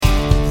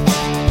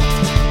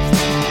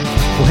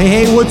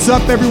Hey, what's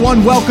up,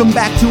 everyone? Welcome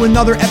back to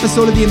another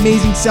episode of the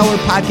Amazing Seller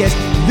Podcast.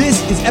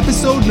 This is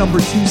episode number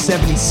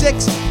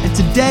 276, and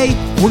today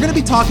we're going to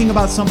be talking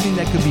about something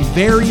that could be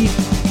very,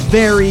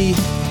 very,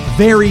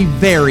 very,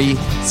 very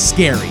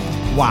scary.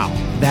 Wow,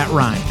 that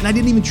rhymed. And I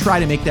didn't even try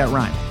to make that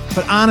rhyme.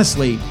 But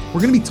honestly, we're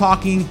going to be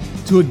talking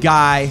to a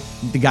guy.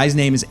 The guy's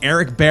name is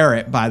Eric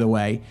Barrett, by the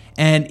way,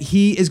 and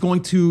he is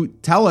going to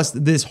tell us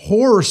this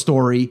horror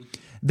story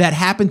that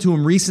happened to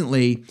him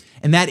recently,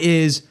 and that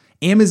is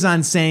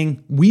Amazon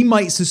saying, we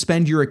might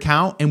suspend your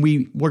account and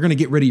we're going to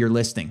get rid of your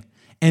listing.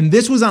 And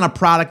this was on a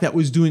product that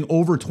was doing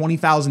over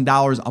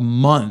 $20,000 a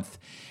month.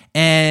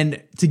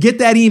 And to get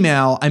that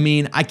email, I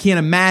mean, I can't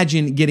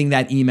imagine getting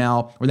that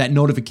email or that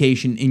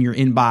notification in your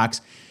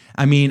inbox.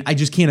 I mean, I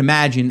just can't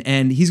imagine.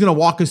 And he's going to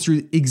walk us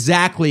through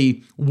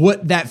exactly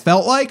what that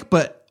felt like,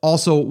 but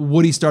also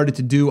what he started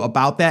to do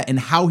about that and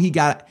how he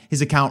got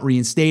his account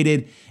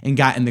reinstated and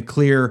got in the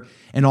clear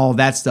and all of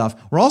that stuff.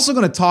 We're also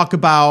going to talk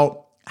about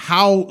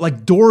how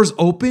like doors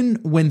open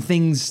when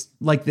things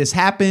like this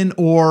happen,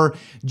 or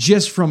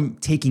just from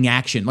taking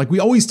action. Like we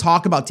always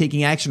talk about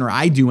taking action, or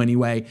I do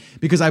anyway,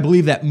 because I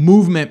believe that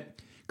movement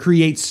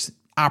creates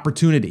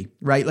opportunity,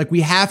 right? Like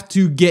we have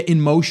to get in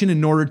motion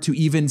in order to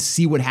even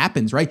see what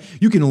happens, right?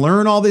 You can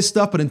learn all this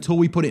stuff, but until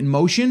we put it in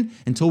motion,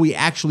 until we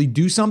actually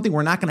do something,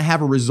 we're not going to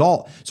have a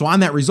result. So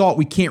on that result,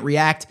 we can't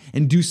react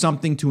and do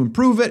something to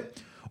improve it,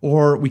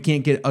 or we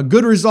can't get a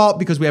good result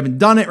because we haven't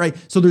done it, right?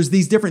 So there's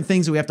these different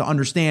things that we have to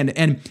understand.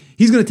 And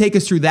he's going to take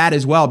us through that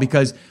as well,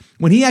 because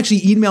when he actually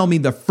emailed me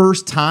the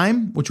first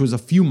time, which was a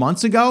few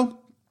months ago,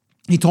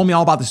 he told me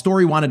all about the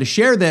story, wanted to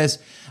share this.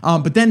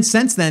 But then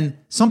since then,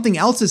 something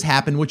else has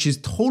happened, which is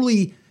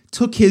totally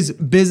took his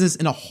business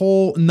in a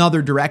whole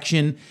nother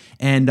direction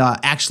and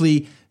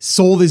actually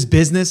sold his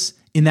business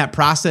in that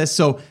process.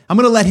 So I'm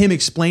going to let him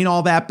explain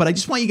all that. But I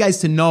just want you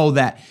guys to know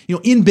that,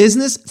 in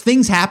business,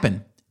 things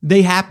happen.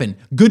 They happen.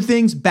 Good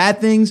things, bad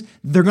things,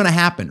 they're going to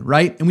happen,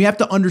 right? And we have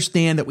to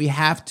understand that we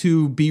have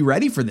to be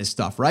ready for this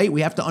stuff, right?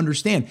 We have to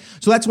understand.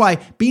 So that's why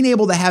being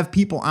able to have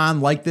people on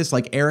like this,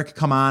 like Eric,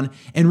 come on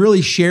and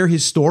really share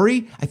his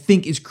story, I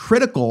think is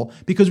critical,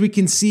 because we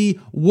can see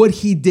what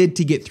he did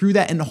to get through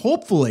that. And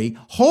hopefully,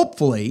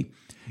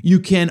 you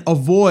can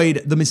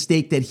avoid the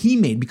mistake that he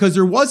made, because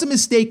there was a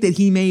mistake that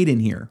he made in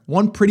here,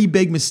 one pretty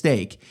big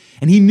mistake.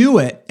 And he knew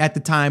it at the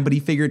time, but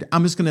he figured,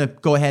 I'm just going to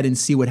go ahead and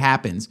see what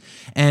happens.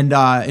 And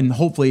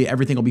hopefully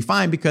everything will be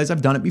fine, because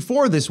I've done it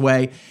before this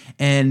way.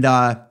 And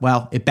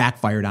it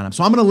backfired on him.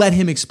 So I'm going to let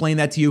him explain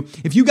that to you.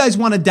 If you guys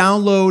want to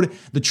download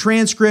the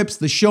transcripts,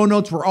 the show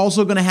notes, we're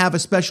also going to have a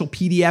special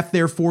PDF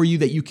there for you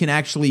that you can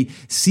actually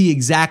see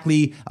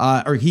exactly,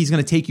 or he's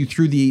going to take you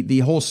through the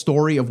whole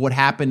story of what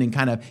happened and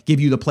kind of give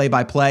you the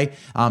play-by-play.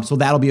 So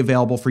that'll be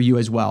available for you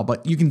as well.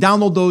 But you can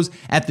download those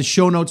at the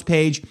show notes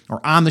page, or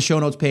on the show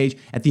notes page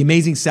at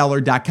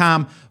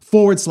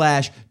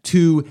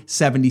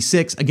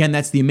theamazingseller.com/276. Again,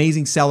 that's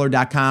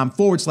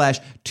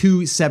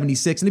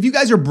theamazingseller.com/276. And if you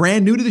guys are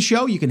brand new to the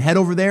show, you can head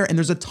over there and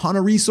there's a ton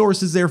of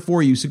resources there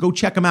for you. So go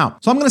check them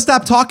out. So I'm going to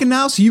stop talking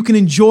now so you can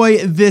enjoy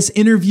this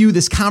interview,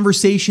 this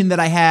conversation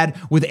that I had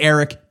with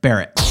Eric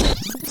Barrett.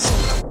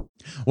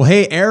 Well,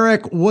 hey,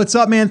 Eric, what's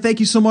up, man? Thank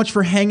you so much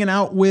for hanging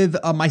out with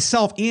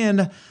myself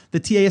and the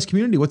TAS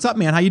community. What's up,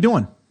 man? How you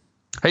doing?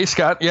 Hey,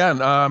 Scott. Yeah,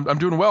 I'm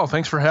doing well.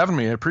 Thanks for having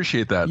me. I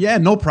appreciate that. Yeah,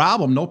 no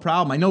problem. No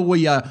problem. I know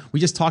we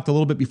just talked a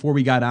little bit before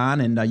we got on,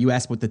 and you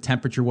asked what the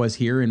temperature was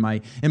here in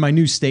my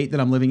new state that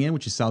I'm living in,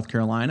 which is South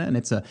Carolina, and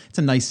it's a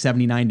nice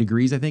 79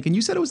 degrees, I think. And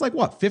you said it was like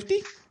what,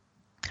 50?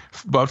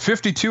 About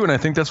 52, and I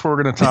think that's where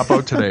we're going to top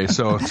out today.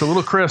 So it's a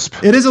little crisp.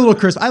 It is a little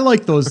crisp. I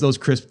like those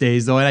crisp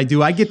days, though, and I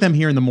get them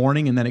here in the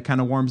morning, and then it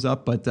kind of warms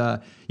up. But I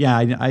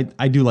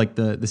do like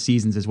the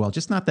seasons as well.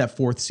 Just not that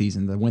fourth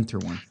season, the winter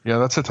one. Yeah,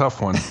 that's a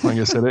tough one. Like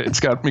I said, it's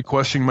got me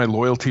questioning my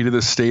loyalty to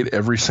this state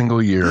every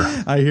single year.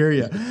 I hear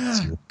you.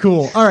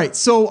 Cool. All right.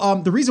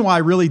 So the reason why I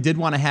really did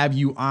want to have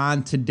you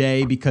on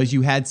today, because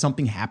you had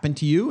something happen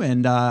to you,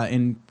 and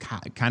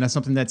kind of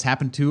something that's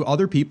happened to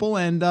other people,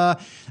 and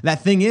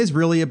that thing is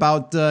really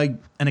about an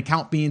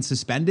account being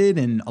suspended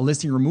and a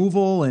listing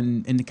removal,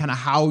 and kind of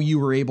how you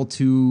were able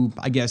to,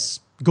 I guess,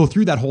 go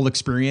through that whole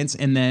experience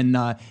and then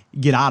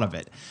get out of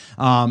it.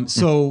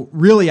 So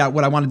really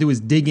what I want to do is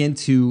dig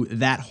into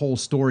that whole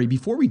story.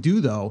 Before we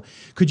do, though,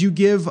 could you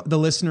give the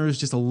listeners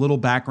just a little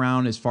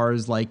background as far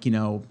as kind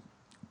of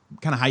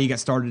how you got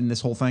started in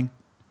this whole thing?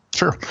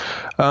 Sure.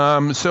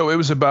 So it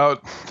was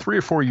about 3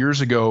 or 4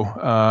 years ago.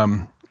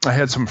 I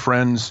had some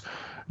friends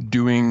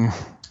doing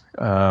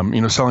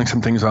selling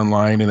some things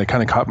online, and it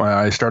kind of caught my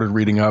eye. Started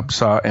reading up,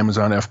 saw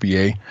Amazon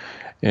FBA,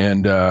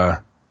 and I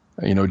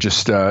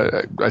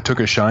took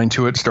a shine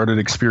to it, started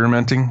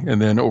experimenting.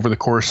 And then over the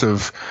course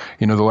of,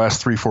 the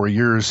last 3-4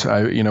 years,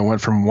 I,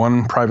 went from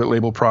one private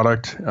label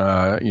product,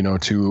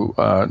 to,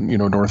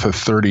 north of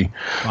 30.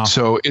 Wow.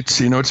 So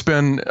it's,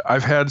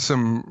 I've had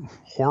some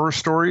horror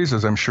stories,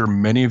 as I'm sure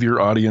many of your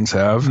audience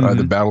have,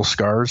 the battle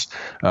scars.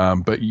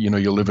 But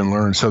you live and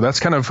learn. So that's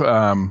kind of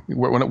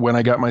when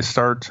I got my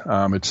start.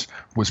 It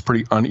was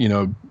pretty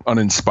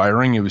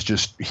uninspiring. It was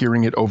just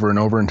hearing it over and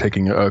over and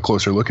taking a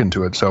closer look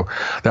into it. So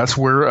that's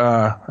where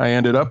I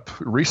ended up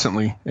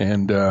recently,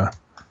 and.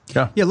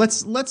 Yeah,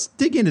 let's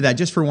dig into that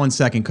just for 1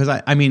 second, because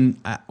I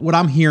mean, what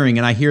I'm hearing,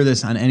 and I hear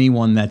this on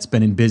anyone that's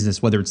been in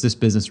business, whether it's this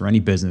business or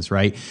any business,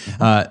 right?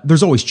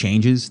 There's always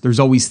changes. There's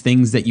always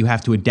things that you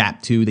have to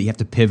adapt to, that you have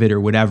to pivot or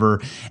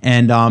whatever.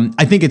 And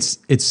I think it's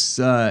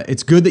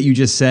good that you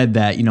just said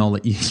that,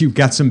 you've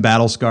got some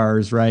battle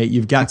scars, right?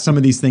 You've got some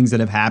of these things that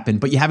have happened,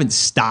 but you haven't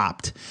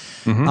stopped.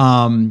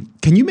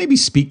 Can you maybe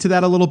speak to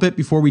that a little bit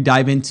before we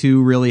dive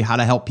into really how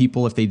to help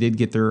people if they did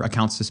get their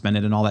accounts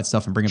suspended and all that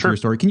stuff and bring up your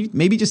story? Can you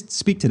maybe just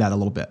speak to that a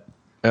little bit?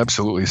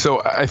 Absolutely.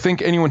 So I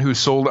think anyone who's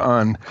sold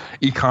on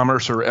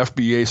e-commerce or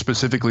FBA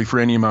specifically for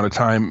any amount of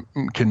time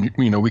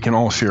we can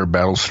all share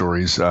battle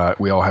stories.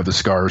 We all have the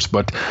scars,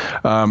 but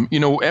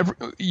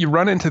you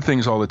run into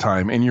things all the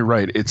time, and you're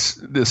right. It's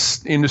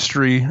this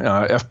industry,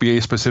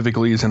 FBA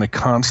specifically, is in a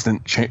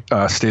constant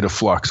state of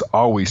flux,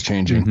 always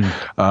changing.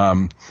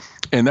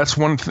 And that's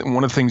one of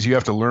the things you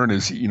have to learn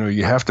is,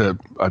 you have to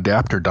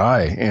adapt or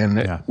die.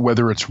 And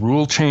whether it's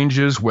rule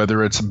changes,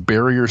 whether it's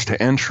barriers to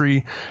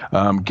entry,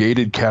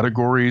 gated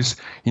categories,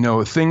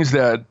 things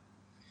that,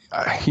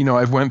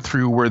 I've went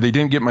through where they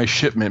didn't get my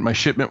shipment. My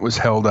shipment was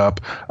held up.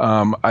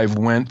 I've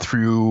went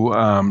through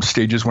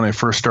stages when I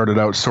first started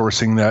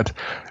outsourcing that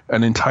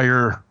an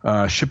entire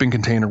shipping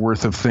container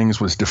worth of things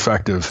was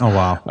defective. Oh,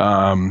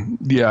 wow.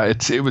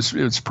 It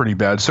was pretty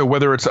bad. So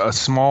whether it's a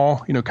small,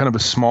 kind of a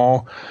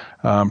small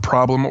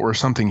problem or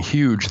something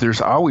huge,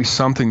 there's always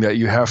something that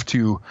you have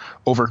to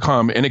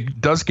overcome, and it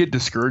does get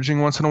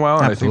discouraging once in a while.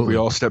 And I think we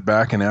all step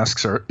back and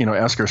ask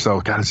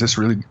ourselves, God, is this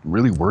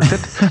really worth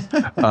it?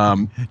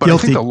 But I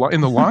think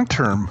in the long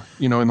term,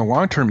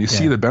 you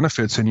see the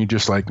benefits, and you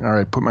just all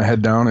right, put my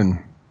head down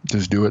and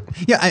just do it.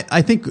 Yeah,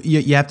 I think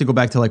you have to go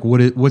back to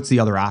what's the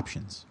other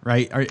options,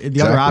 right?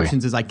 The other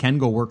options is I can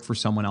go work for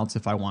someone else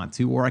if I want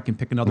to, or I can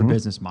pick another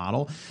business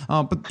model.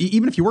 But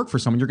even if you work for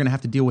someone, you're going to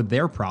have to deal with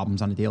their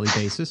problems on a daily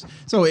basis.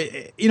 So,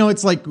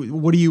 it's like,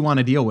 what do you want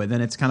to deal with?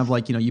 And it's kind of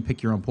like, you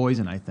pick your own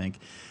poison, I think.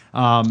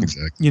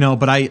 Exactly.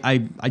 But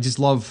I just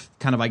love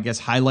kind of, I guess,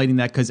 highlighting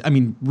that, because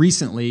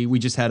recently we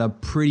just had a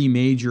pretty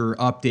major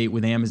update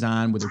with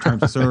Amazon, with their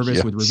terms of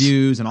service, with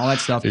reviews and all that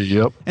stuff.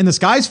 Yep. And the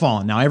sky's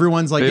falling now.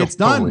 Everyone's like, it's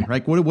done. Totally.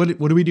 Like, what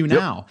do we do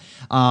now?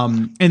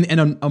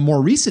 And a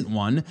more recent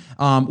one,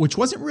 which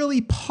wasn't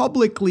really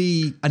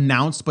publicly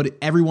announced, but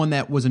everyone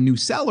that was a new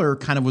seller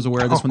kind of was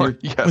aware of this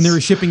when they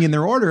were shipping in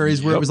their order,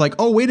 is where it was like,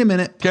 oh, wait a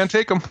minute, can't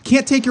take them.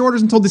 Can't take your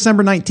orders until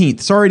December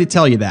 19th. Sorry to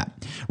tell you that,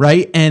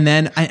 right? And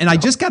then I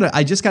just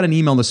got an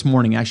email this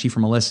morning actually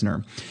from a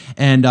listener,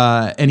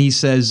 and he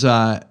says,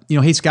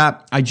 hey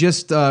Scott, I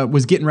just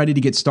was getting ready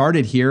to get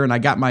started here, and I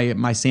got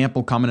my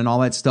sample coming and all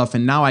that stuff,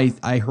 and now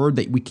I heard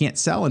that we can't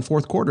sell in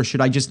fourth quarter.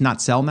 Should I just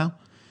not sell now?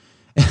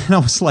 And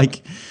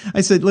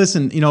I said,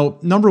 listen,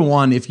 number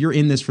one, if you're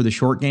in this for the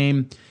short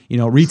game,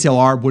 retail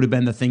arb would have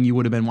been the thing you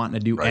would have been wanting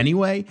to do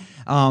anyway.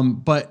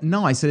 But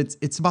no, I said,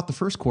 it's about the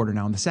first quarter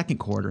now, and the second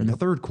quarter, and the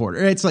third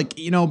quarter. It's like,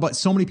 but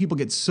so many people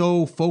get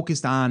so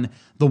focused on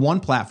the one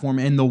platform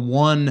and the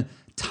one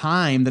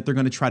time that they're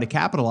going to try to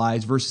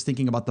capitalize versus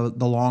thinking about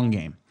the long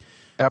game.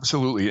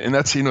 Absolutely. And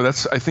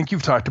that's, I think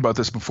you've talked about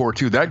this before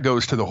too. That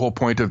goes to the whole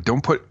point of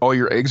don't put all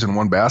your eggs in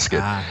one basket.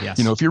 Yes.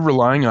 If you're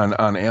relying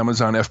on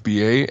Amazon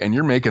FBA and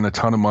you're making a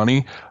ton of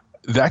money,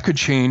 that could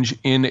change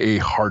in a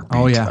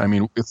heartbeat. Oh, yeah. I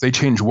mean, if they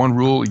change one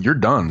rule, you're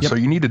done. Yep. So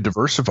you need to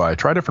diversify,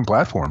 try different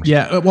platforms.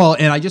 Yeah. Well,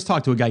 and I just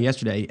talked to a guy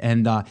yesterday,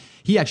 and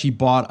he actually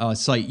bought a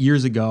site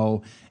years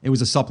ago. It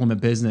was a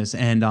supplement business,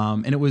 and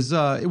it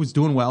was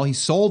doing well. He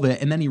sold it,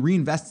 and then he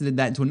reinvested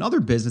that into another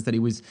business that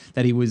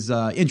he was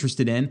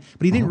interested in.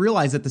 But he didn't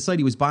realize that the site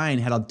he was buying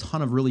had a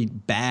ton of really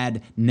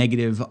bad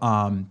negative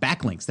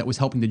backlinks that was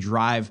helping to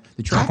drive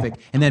the traffic.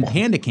 And then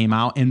Panda came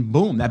out, and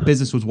boom, that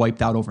business was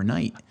wiped out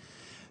overnight.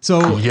 So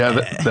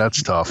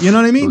that's tough. You know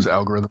what I mean? Those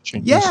algorithm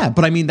changes. Yeah,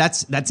 but I mean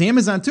that's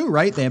Amazon too,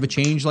 right? They have a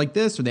change like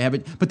this, or they have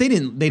it, but they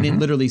didn't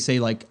literally say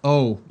like,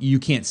 oh, you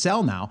can't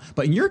sell now.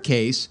 But in your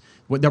case,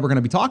 that we're going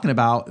to be talking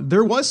about,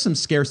 there was some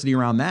scarcity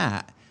around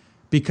that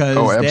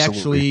because they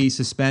actually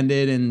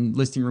suspended and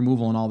listing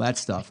removal and all that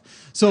stuff.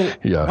 So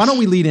why don't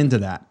we lead into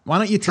that? Why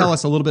don't you tell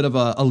us a little bit of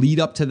a lead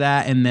up to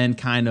that, and then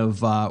kind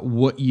of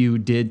what you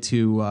did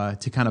to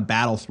kind of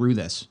battle through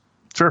this?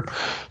 Sure.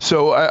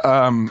 So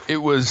it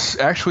was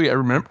actually, I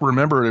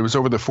remember it was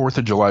over the 4th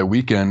of July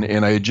weekend,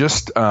 and I had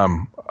just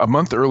a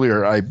month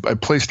earlier, I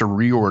placed a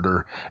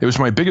reorder. It was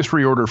my biggest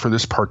reorder for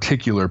this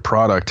particular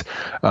product,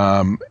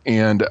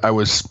 and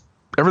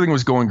everything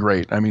was going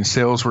great. I mean,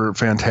 sales were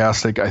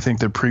fantastic. I think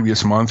the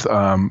previous month,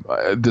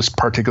 this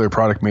particular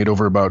product made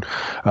over about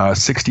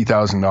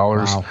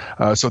 $60,000.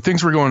 Wow. So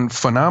things were going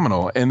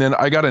phenomenal. And then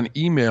I got an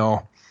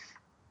email,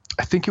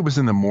 I think it was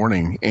in the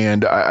morning,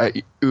 and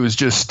it was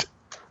just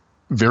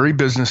very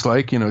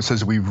businesslike. It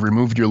says we've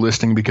removed your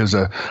listing because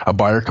a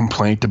buyer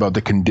complained about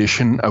the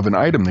condition of an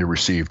item they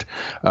received.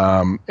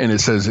 And it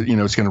says that,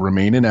 it's going to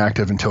remain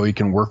inactive until you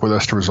can work with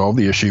us to resolve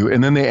the issue.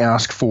 And then they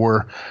ask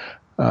for,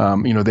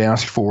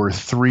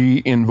 3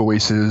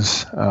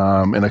 invoices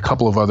and a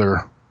couple of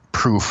other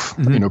proof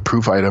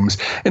items.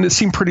 And it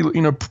seemed pretty,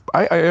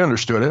 I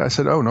understood it. I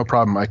said, oh, no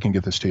problem. I can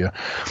get this to you.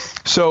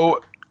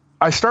 So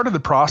I started the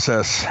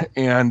process,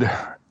 and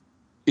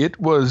it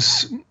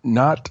was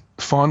not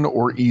fun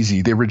or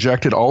easy. They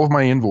rejected all of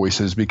my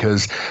invoices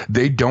because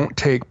they don't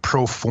take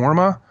pro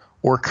forma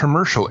or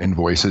commercial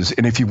invoices.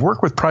 And if you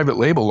work with private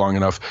label long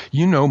enough,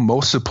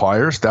 most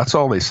suppliers, that's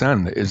all they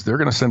send, is they're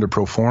going to send a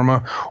pro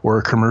forma or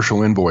a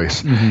commercial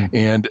invoice.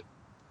 And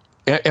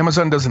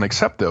Amazon doesn't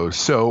accept those.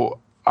 So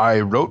I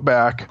wrote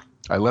back,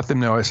 I let them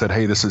know, I said,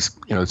 hey, this is,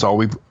 it's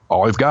all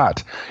I've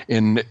got.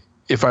 And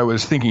if I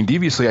was thinking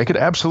deviously, I could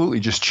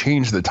absolutely just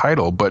change the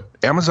title, but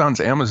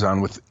Amazon's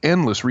Amazon with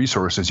endless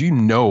resources.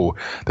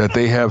 That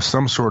they have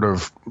some sort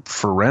of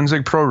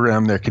forensic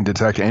program that can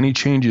detect any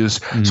changes.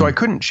 So I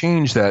couldn't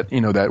change that,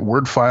 that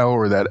Word file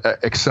or that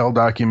Excel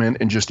document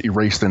and just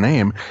erase the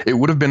name. It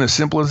would have been as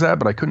simple as that,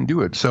 but I couldn't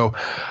do it. So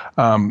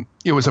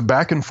it was a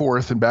back and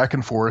forth. And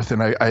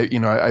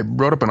I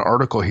wrote up an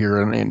article here,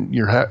 and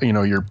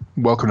you're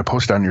welcome to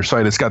post it on your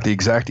site. It's got the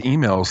exact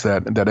emails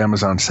that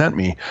Amazon sent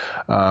me,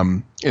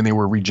 and they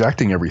were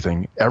rejecting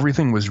everything.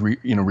 Everything was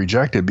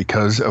rejected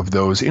because of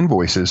those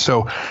invoices.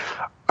 So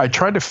I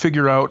tried to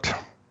figure out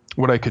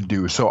what I could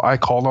do. So I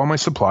called all my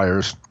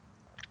suppliers.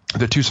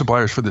 The 2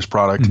 suppliers for this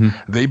product,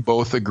 they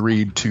both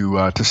agreed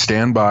to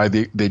stand by.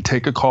 They'd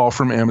take a call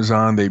from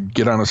Amazon. They'd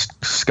get on a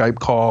Skype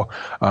call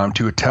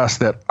to attest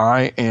that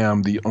I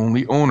am the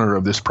only owner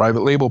of this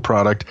private label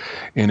product,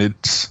 and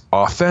it's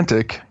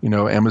authentic.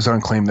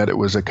 Amazon claimed that it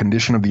was a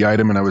condition of the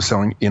item, and I was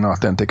selling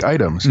inauthentic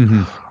items,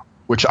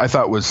 which I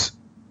thought was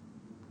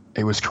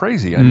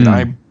crazy. I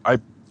mean, I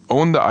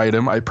own the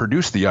item. I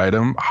produced the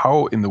item.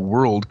 How in the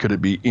world could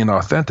it be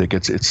inauthentic?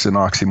 It's an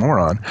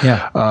oxymoron.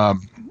 Yeah.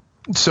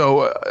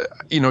 So,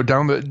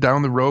 down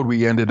the road,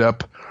 we ended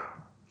up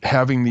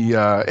having the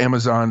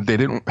Amazon. They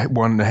didn't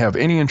want to have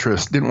any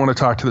interest, didn't want to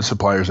talk to the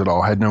suppliers at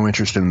all, had no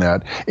interest in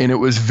that. And it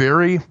was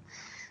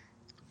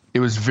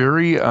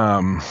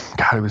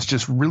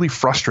just really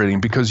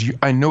frustrating because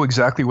I know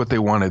exactly what they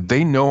wanted.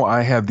 They know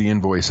I have the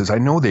invoices. I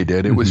know they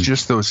did. It was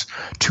just those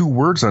 2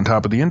 words on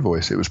top of the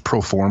invoice. It was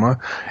pro forma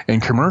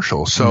and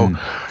commercial. So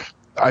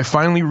I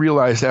finally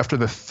realized after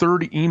the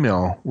 3rd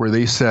email where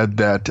they said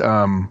that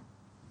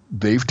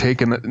they've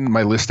taken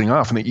my listing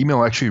off, and the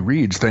email actually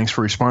reads, "Thanks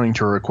for responding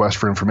to our request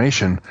for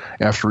information.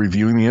 After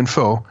reviewing the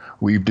info,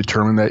 we've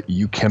determined that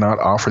you cannot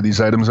offer these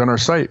items on our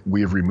site.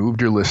 We have removed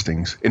your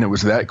listings." And it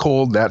was that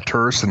cold, that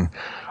terse, and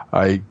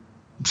I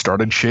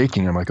started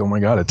shaking. I'm like, oh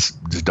my God, it's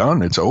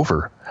done. It's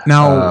over.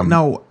 Now,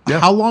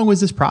 how long was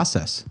this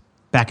process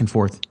back and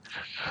forth?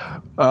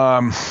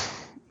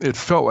 It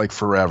felt like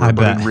forever,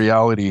 but in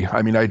reality,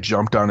 I mean, I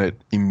jumped on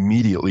it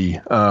immediately.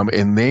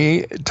 And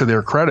they, to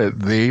their credit,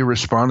 they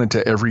responded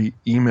to every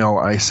email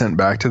I sent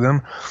back to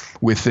them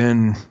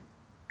within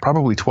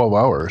probably 12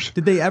 hours.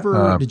 Did you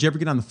ever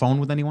get on the phone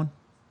with anyone?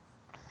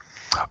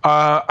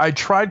 I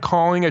tried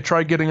calling. I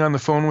tried getting on the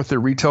phone with their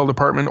retail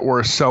department or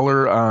a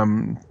seller.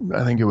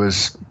 I think it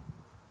was,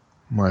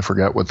 I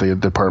forgot what the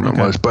department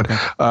was, but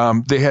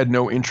they had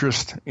no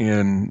interest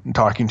in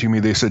talking to me.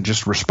 They said,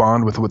 just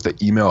respond with what the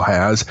email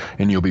has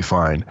and you'll be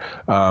fine.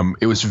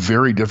 It was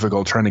very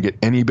difficult trying to get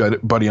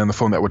anybody on the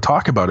phone that would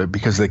talk about it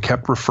because they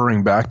kept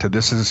referring back to,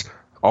 this is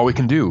all we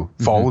can do.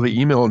 Follow the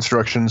email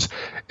instructions,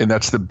 and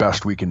that's the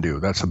best we can do.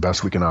 That's the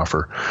best we can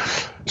offer.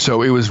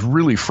 So it was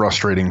really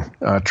frustrating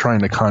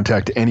trying to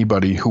contact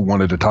anybody who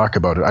wanted to talk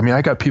about it. I mean,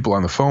 I got people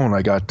on the phone.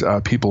 I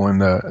got people in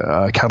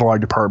the catalog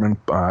department,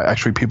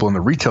 actually people in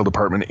the retail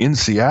department in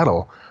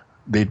Seattle.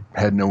 They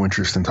had no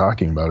interest in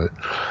talking about it.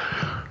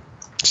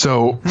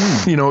 So,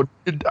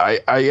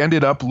 I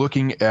ended up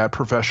looking at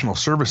professional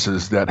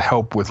services that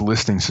help with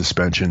listing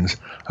suspensions.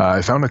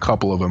 I found a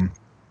couple of them.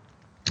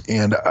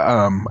 And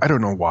I don't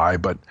know why,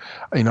 but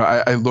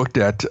I looked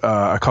at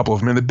a couple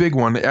of them. And the big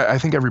one, I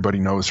think everybody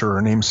knows her.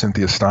 Her name's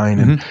Cynthia Stein,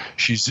 and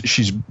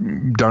she's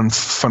done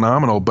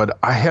phenomenal. But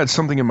I had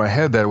something in my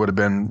head that would have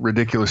been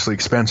ridiculously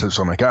expensive,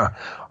 so I'm like,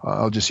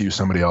 I'll just use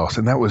somebody else.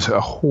 And that was a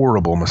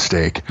horrible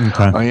mistake.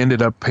 Okay. I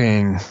ended up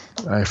paying,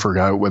 I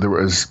forgot whether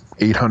it was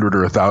 $800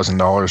 or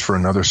 $1,000 for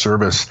another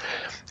service.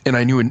 And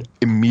I knew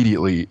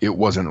immediately it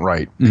wasn't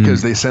right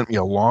because they sent me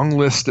a long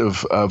list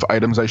of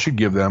items I should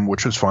give them,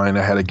 which was fine.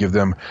 I had to give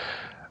them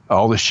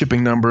all the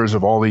shipping numbers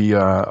of all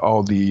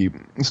the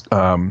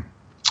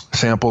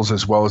samples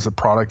as well as the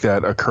product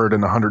that occurred in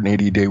the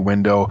 180-day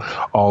window,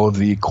 all of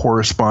the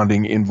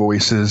corresponding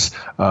invoices,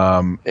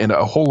 and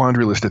a whole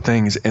laundry list of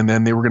things. And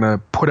then they were going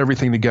to put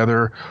everything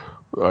together,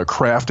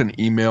 craft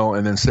an email,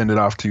 and then send it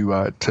off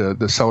to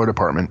the seller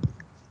department.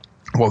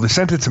 Well, they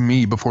sent it to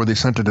me before they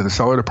sent it to the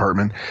seller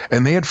department,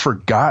 and they had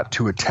forgot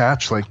to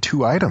attach like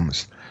 2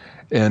 items.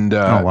 And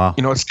oh, wow.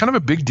 it's kind of a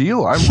big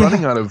deal. I'm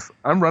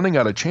running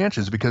out of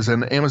chances because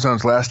in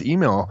Amazon's last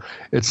email,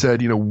 it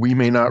said, we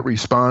may not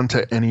respond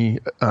to any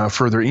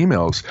further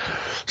emails.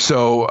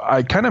 So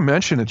I kind of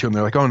mentioned it to them.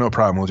 They're like, oh, no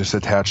problem. We'll just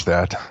attach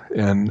that.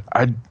 And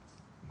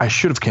I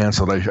should have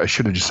canceled. I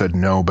should have just said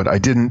no, but I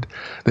didn't.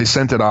 They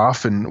sent it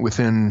off, and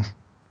within,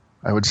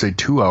 I would say,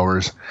 2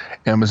 hours,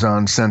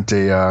 Amazon sent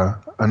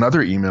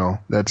another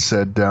email that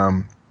said,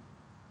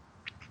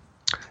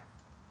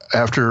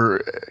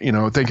 after,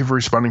 thank you for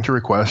responding to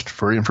request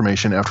for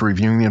information. After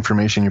reviewing the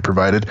information you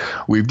provided,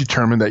 we've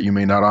determined that you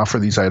may not offer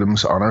these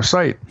items on our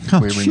site.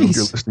 We removed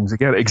your listings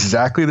again.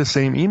 Exactly the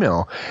same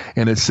email.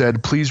 And it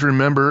said, please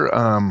remember,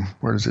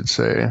 where does it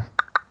say?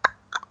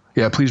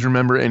 Yeah, please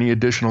remember any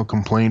additional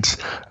complaints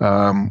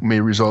may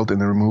result in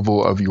the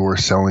removal of your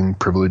selling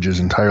privileges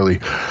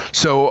entirely.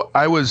 So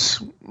I was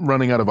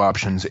running out of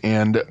options,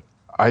 and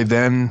I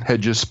then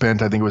had just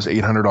spent, I think it was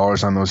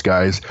 $800 on those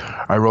guys.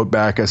 I wrote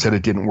back, I said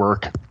it didn't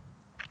work.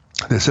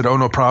 They said, oh,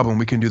 no problem.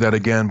 We can do that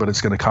again, but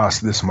it's going to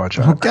cost this much.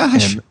 Oh,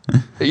 gosh.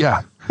 And,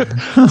 yeah.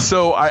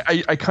 So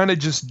I kind of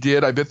just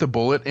did. I bit the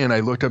bullet, and I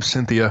looked up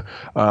Cynthia,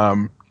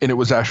 and it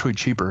was actually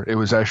cheaper. It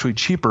was actually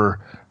cheaper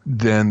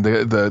than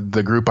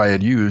the group I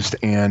had used.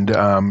 And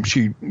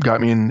she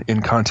got me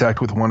in contact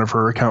with one of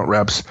her account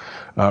reps,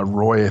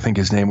 Roy, I think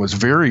his name was,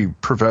 very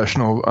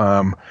professional.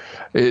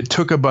 It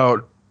took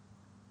about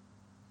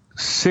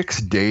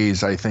 6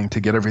 days, I think, to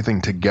get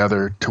everything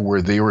together to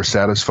where they were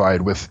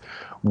satisfied with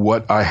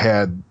what I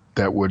had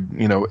that would,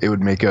 it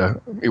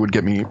would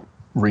get me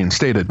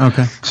reinstated.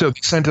 Okay. So they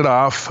sent it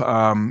off.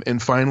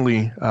 And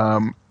finally,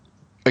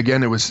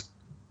 again, it was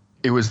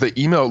the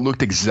email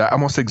looked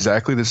almost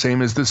exactly the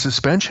same as the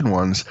suspension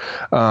ones.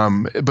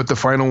 But the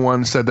final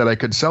one said that I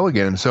could sell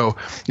again. So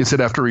it said,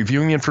 after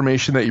reviewing the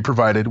information that you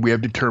provided, we have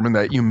determined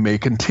that you may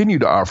continue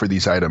to offer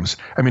these items.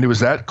 I mean, it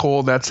was that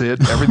cold. That's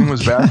it. Everything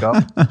was back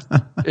up.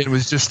 It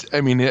was just,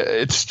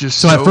 it's just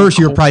so at first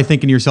you were probably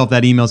thinking to yourself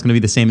that email is going to be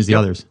the same as the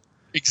others.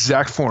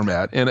 Exact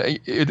format. And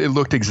it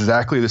looked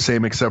exactly the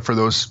same except for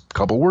those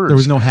couple words. There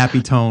was no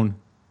happy tone.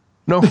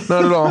 No,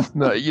 not at all.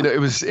 No, it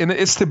was, and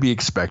it's to be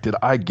expected.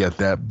 I get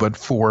that, but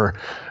for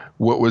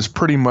what was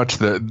pretty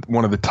much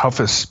one of the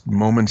toughest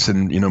moments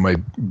in my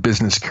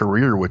business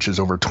career, which is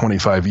over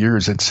 25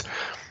 years, it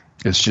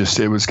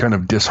was kind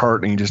of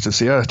disheartening just to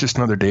see, it's just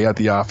another day at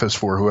the office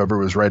for whoever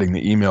was writing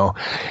the email.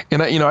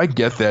 And I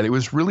get that. It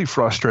was really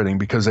frustrating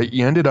because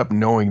you ended up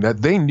knowing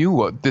that they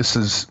knew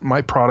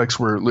my products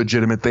were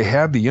legitimate. They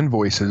had the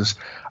invoices.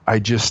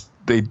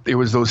 It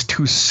was those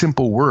two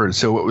simple words.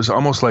 So it was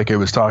almost like I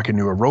was talking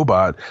to a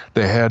robot.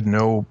 They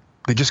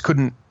just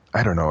couldn't,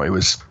 I don't know. It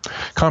was,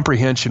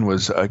 comprehension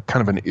was kind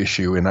of an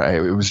issue, and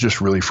it was just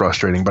really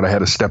frustrating, but I had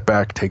to step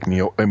back, take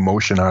the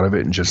emotion out of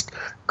it, and just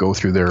go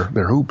through their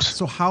hoops.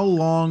 So how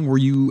long were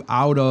you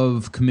out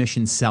of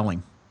commission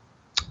selling?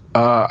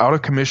 Out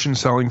of commission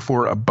selling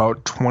for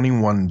about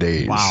 21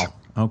 days. Wow.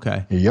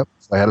 Okay. Yep.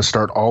 I had to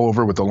start all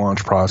over with the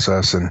launch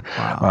process, and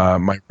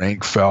my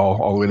rank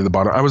fell all the way to the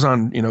bottom. I was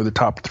on, the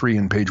top 3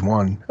 in page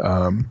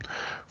 1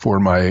 for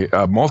my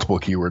multiple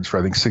keywords, for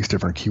I think 6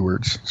 different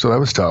keywords. So that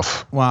was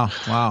tough. Wow.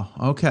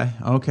 Okay.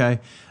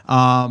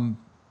 I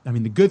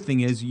mean, the good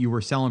thing is you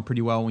were selling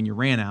pretty well when you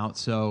ran out,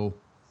 so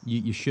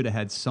you should have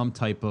had some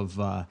type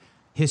of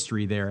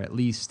history there at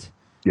least.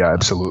 Yeah,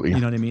 absolutely. You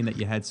know what I mean? That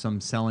you had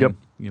some selling,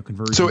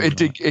 conversion. So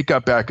it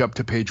got back up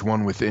to page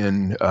 1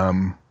 within.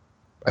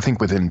 I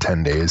think within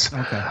 10 days.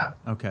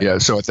 Okay. Yeah.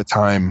 So at the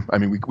time, I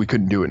mean, we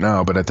couldn't do it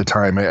now, but at the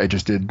time I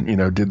just did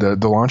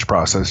the launch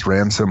process,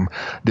 ran some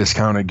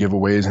discounted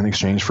giveaways in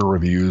exchange for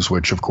reviews,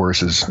 which of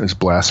course is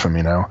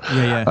blasphemy now.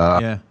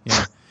 Yeah.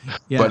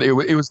 But it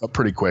was up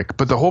pretty quick.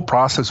 But the whole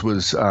process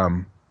was,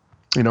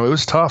 it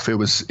was tough. It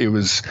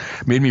was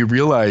made me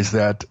realize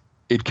that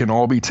it can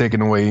all be taken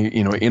away,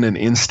 in an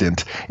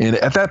instant. And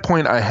at that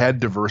point, I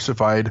had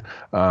diversified.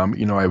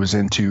 I was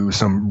into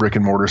some brick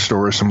and mortar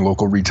stores, some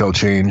local retail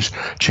chains,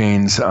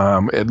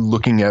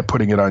 looking at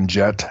putting it on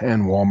Jet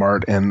and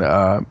Walmart and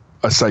a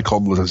site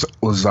called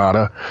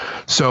Lazada.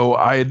 So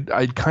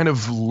I'd kind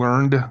of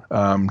learned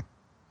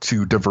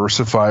to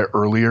diversify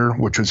earlier,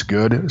 which was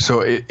good.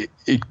 So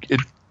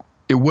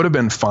it would have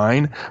been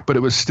fine, but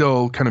it was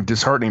still kind of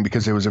disheartening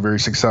because it was a very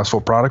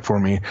successful product for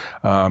me.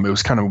 It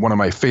was kind of one of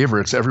my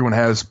favorites. Everyone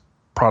has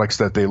products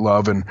that they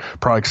love and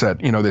products that,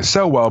 they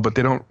sell well, but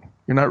you're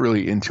not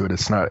really into it.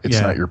 It's not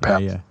your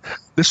path. Yeah.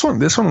 This one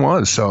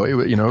was, so it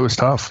was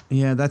tough.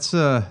 Yeah,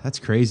 that's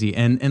crazy.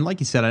 And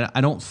like you said,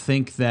 I don't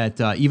think that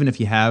even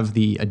if you have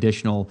the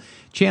additional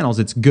channels,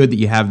 it's good that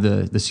you have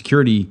the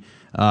security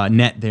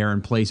net there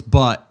in place,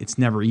 but it's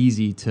never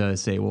easy to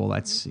say, well,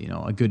 that's,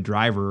 a good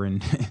driver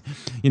and,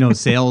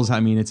 sales. I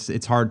mean,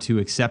 it's hard to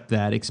accept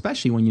that,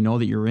 especially when you know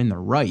that you're in the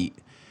right.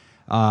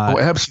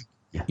 Absolutely.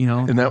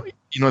 And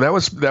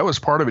that was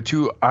part of it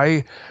too.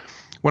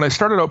 when I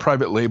started out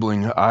private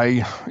labeling,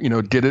 I,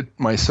 did it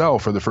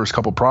myself for the first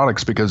couple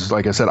products because,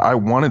 like I said, I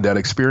wanted that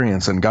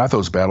experience and got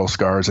those battle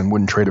scars and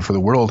wouldn't trade it for the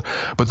world.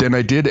 But then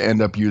I did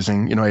end up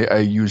using, I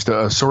used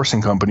a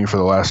sourcing company for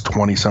the last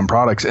 20 some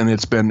products, and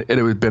it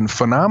had been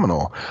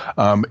phenomenal.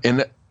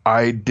 And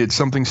I did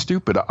something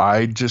stupid.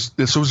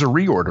 This was a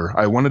reorder.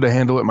 I wanted to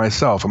handle it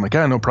myself. I'm like,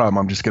 no problem.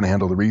 I'm just going to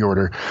handle the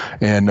reorder.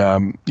 And,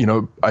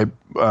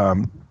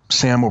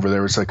 Sam over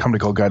there was a company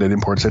called Guided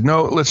Import, said,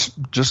 no, let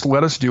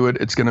us do it.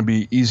 It's going to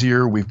be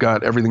easier. We've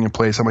got everything in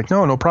place. I'm like,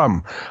 no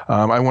problem.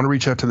 I want to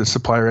reach out to the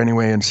supplier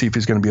anyway and see if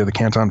he's going to be at the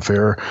Canton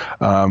Fair.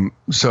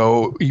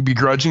 So he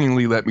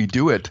begrudgingly let me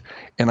do it.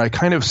 And I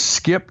kind of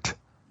skipped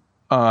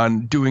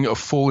on doing a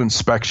full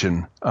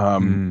inspection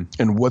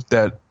and what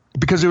that,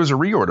 because it was a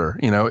reorder,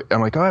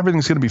 I'm like,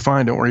 everything's going to be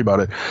fine. Don't worry about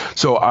it.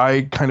 So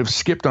I kind of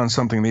skipped on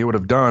something they would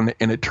have done.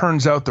 And it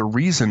turns out the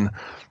reason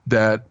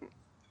that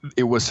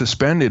it was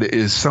suspended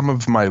is some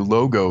of my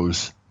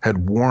logos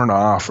had worn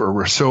off or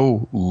were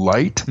so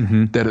light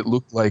that it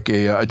looked like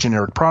a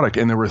generic product.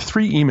 And there were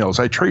 3 emails.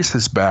 I traced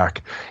this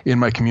back in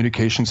my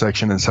communication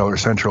section in Seller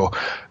Central.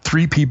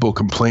 3 people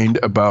complained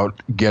about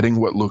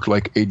getting what looked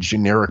like a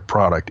generic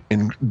product.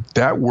 And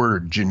that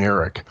word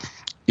generic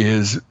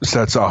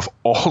sets off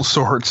all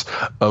sorts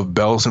of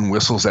bells and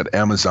whistles at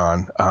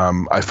Amazon.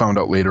 I found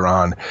out later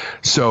on.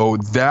 So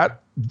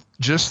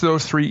just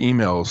those 3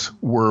 emails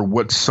were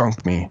what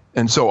sunk me.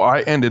 And so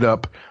I ended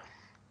up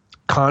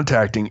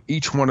contacting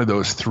each one of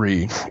those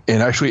 3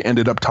 and actually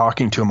ended up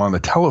talking to them on the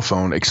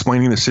telephone,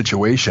 explaining the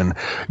situation,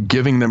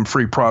 giving them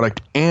free product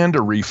and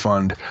a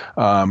refund,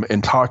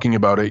 and talking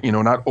about it,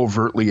 not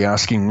overtly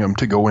asking them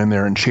to go in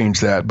there and change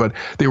that. But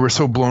they were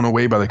so blown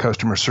away by the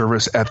customer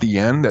service at the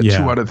end that 2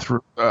 out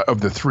of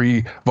the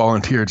 3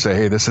 volunteered, say,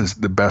 hey, this is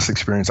the best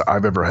experience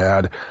I've ever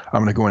had.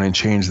 I'm going to go in and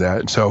change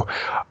that. And so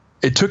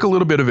it took a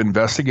little bit of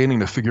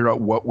investigating to figure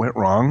out what went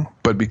wrong,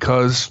 but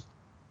because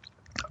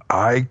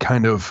I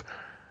kind of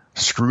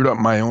screwed up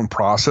my own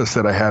process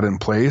that I had in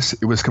place,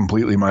 it was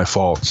completely my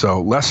fault.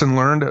 So lesson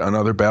learned,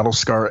 another battle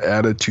scar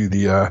added to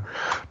the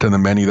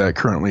many that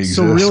currently exist.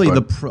 So really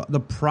the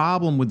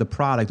problem with the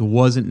product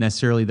wasn't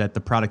necessarily that the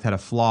product had a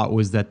flaw. It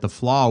was that the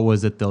flaw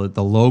was that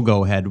the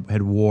logo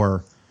had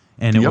wore,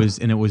 and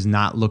it was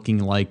not looking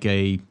like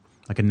a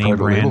name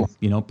brand,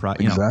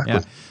 exactly.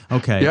 Yeah.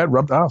 Okay. Yeah, it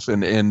rubbed off.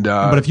 And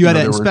but if you had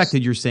it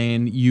inspected, you're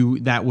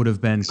saying that would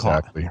have been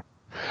exactly. caught.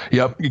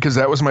 Yep, because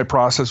that was my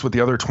process with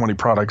the other 20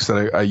 products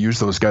that I use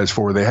those guys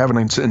for. They have an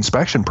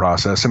inspection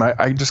process, and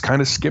I just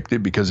kind of skipped it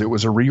because it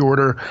was a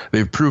reorder.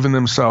 They've proven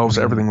themselves.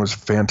 Everything was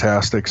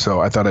fantastic, so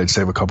I thought I'd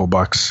save a couple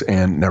bucks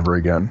and never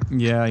again.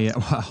 Yeah.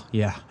 Well,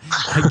 yeah.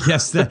 I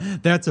guess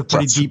that's a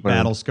pretty deep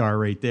battle scar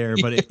right there.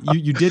 But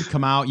you did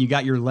come out. You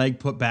got your leg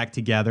put back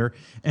together,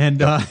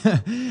 and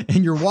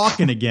and you're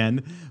walking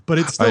again. But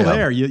it's still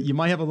there. You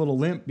might have a little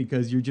limp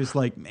because you're just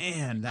like,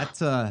 man,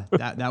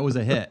 that was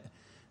a hit.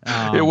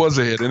 It was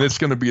a hit, and it's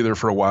going to be there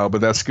for a while,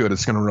 but that's good.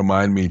 It's going to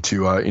remind me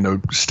to,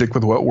 stick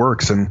with what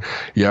works, and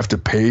you have to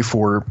pay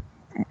for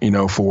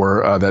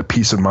that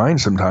peace of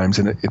mind sometimes,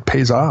 and it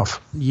pays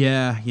off.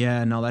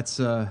 Yeah. No,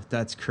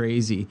 that's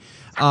crazy.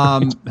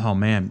 Oh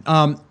man.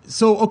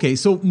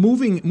 So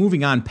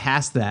moving on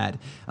past that,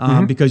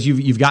 because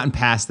you've gotten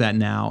past that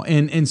now,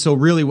 and so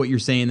really what you're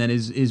saying then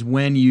is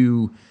when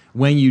you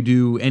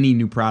do any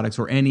new products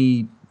or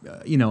any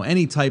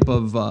type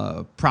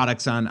of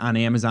products on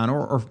Amazon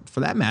or for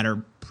that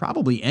matter,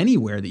 probably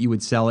anywhere that you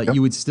would sell it,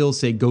 you would still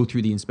say go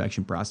through the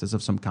inspection process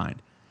of some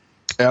kind.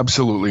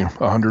 Absolutely,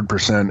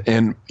 100%.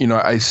 And,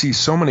 I see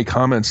so many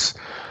comments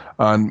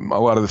on a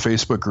lot of the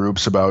Facebook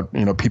groups about,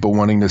 people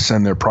wanting to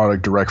send their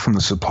product direct from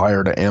the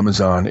supplier to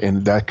Amazon.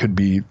 And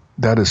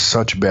that is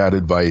such bad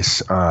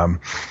advice.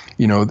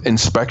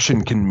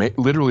 Inspection can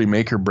literally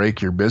make or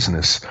break your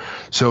business.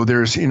 So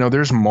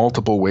there's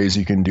multiple ways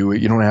you can do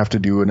it. You don't have to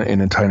do an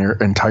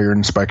entire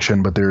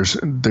inspection, but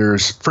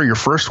there's for your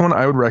first one,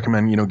 I would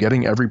recommend,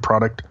 getting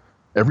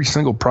every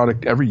single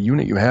product, every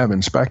unit you have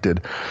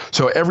inspected.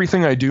 So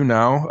everything I do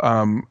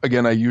now,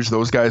 again, I use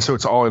those guys. So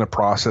it's all in a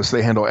process.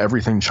 They handle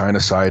everything China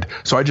side.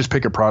 So I just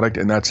pick a product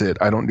and that's it.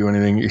 I don't do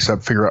anything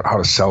except figure out how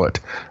to sell it,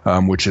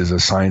 which is a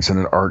science and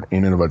an art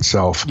in and of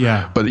itself.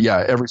 Yeah. But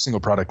yeah, every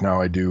single product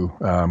now I do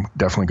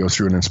definitely goes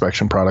through an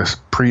inspection process,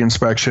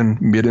 pre-inspection,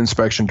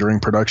 mid-inspection, during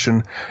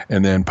production,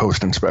 and then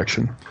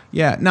post-inspection.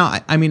 Yeah. No,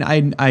 I mean,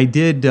 I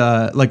did,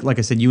 like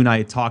I said, you and I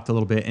had talked a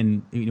little bit,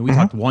 and we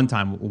talked one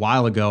time a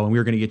while ago, and we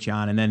were going to get you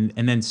on. And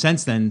then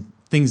since then,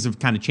 things have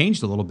kind of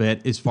changed a little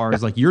bit as far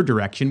as like your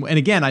direction. And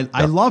again,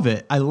 I love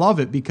it. I love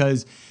it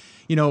because,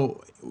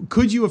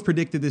 could you have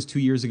predicted this 2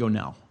 years ago?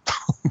 No.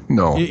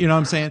 No. You know what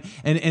I'm saying?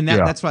 And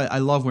that's why I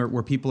love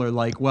where people are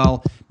like,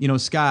 well,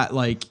 Scott,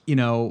 like,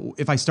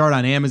 if I start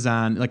on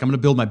Amazon, like I'm going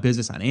to build my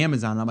business on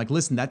Amazon. And I'm like,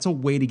 listen, that's a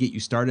way to get you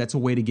started. That's a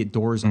way to get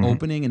doors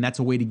opening. And that's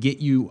a way to get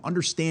you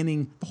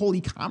understanding the whole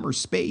e-commerce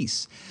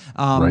space.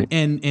 Right.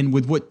 And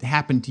with what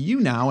happened to you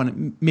now,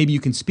 and maybe you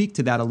can speak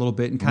to that a little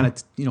bit and kind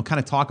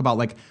of talk about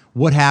like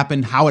what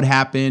happened, how it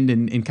happened,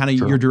 and kind of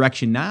your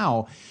direction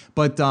now.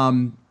 But,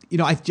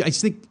 I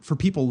just think for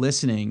people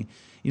listening,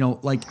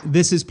 like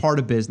this is part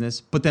of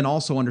business, but then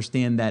also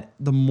understand that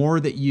the more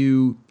that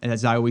you,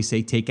 as I always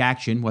say, take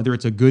action, whether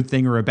it's a good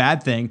thing or a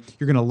bad thing,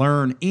 you're going to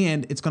learn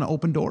and it's going to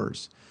open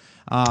doors.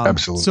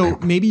 Absolutely. So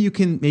maybe you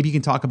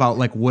can talk about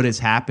like what has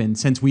happened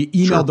since we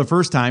emailed the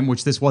first time,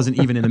 which this wasn't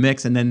even in the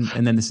mix, and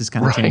then this has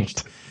kind of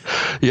changed.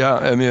 Yeah,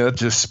 I mean that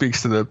just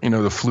speaks to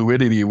the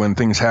fluidity when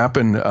things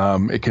happen.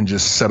 It can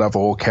just set up a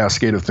whole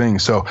cascade of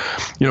things. So,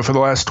 for the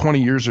last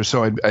 20 years or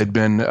so, I'd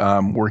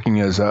been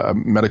working as a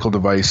medical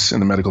device in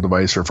the medical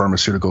device or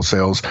pharmaceutical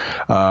sales.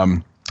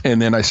 And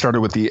then I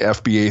started with the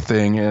FBA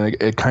thing, and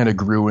it kind of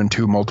grew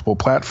into multiple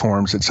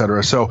platforms, et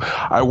cetera. So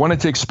I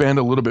wanted to expand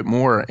a little bit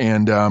more,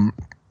 and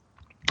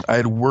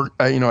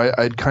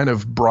I'd kind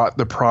of brought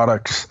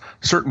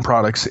certain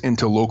products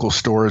into local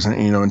stores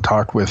and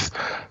talked with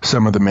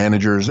some of the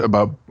managers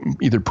about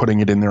either putting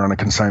it in there on a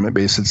consignment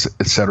basis,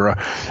 et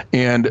cetera.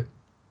 And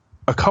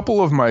a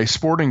couple of my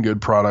sporting good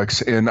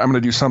products, and I'm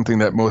going to do something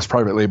that most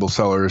private label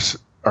sellers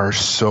are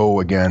so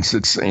against.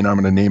 It's, I'm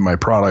going to name my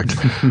product,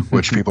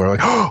 which people are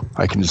like, oh,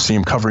 I can just see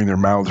them covering their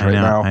mouths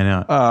now. I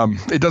know.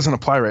 It doesn't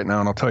apply right now,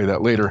 and I'll tell you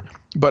that later.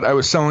 But I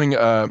was selling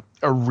a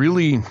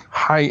really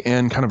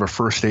high-end kind of a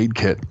first aid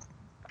kit.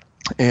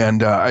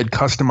 And I'd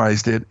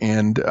customized it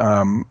and,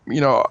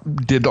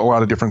 did a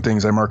lot of different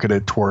things. I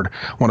marketed toward,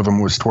 one of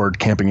them was toward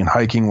camping and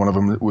hiking. One of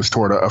them was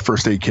toward a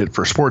first aid kit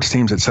for sports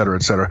teams, et cetera,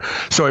 et cetera.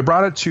 So I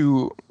brought it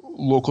to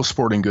local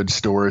sporting goods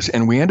stores,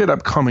 and we ended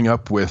up coming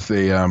up with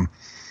a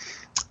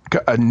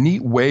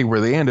neat way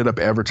where they ended up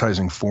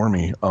advertising for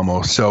me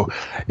almost. So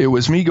it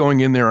was me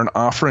going in there and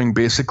offering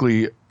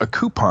basically a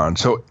coupon.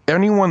 So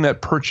anyone that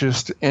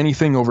purchased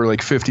anything over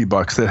like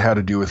 $50 that had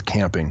to do with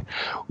camping,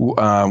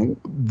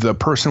 the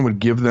person would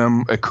give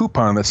them a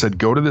coupon that said,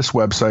 go to this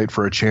website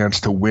for a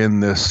chance to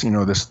win this,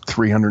 this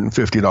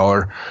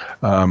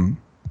 $350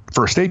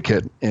 first aid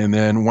kit. And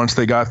then once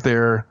they got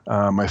there,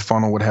 my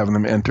funnel would have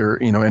them enter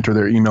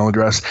their email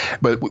address.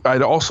 But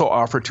I'd also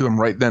offer to them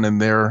right then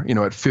and there,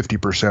 at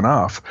 50%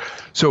 off.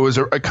 So it was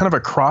a kind of a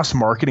cross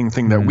marketing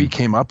thing that we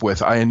came up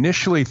with. I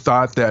initially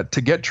thought that to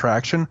get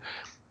traction,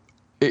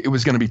 it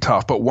was going to be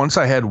tough. But once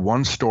I had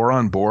one store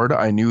on board,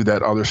 I knew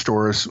that other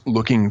stores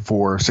looking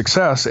for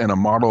success and a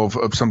model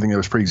of something that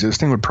was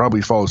pre-existing would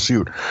probably follow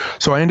suit.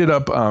 So I ended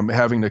up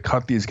having to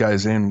cut these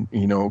guys in,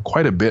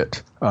 quite a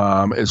bit,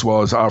 as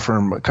well as offer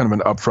them kind of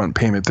an upfront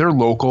payment. They're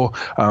local,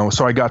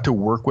 so I got to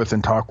work with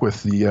and talk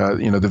with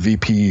the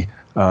VP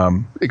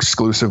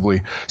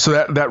exclusively.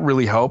 So that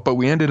really helped. But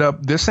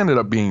this ended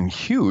up being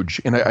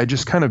huge, and I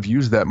just kind of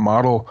used that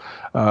model.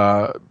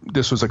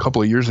 This was a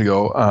couple of years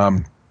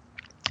ago.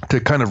 To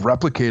kind of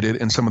replicate it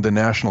in some of the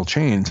national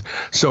chains.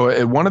 So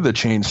at one of the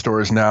chain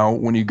stores now,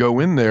 when you go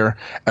in there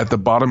at the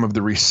bottom of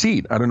the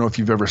receipt, I don't know if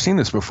you've ever seen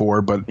this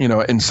before, but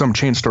in some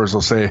chain stores,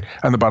 they'll say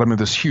on the bottom of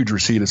this huge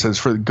receipt, it says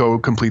go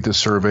complete this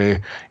survey,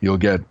 you'll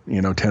get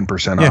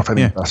 10% off. I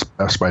think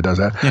Best Buy does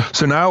that. Yeah.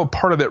 So now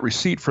part of that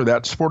receipt for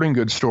that sporting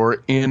goods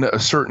store in a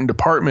certain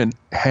department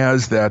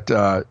has that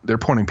they're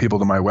pointing people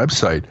to my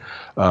website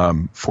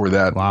for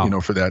that. Wow.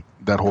 For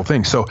that whole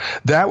thing. So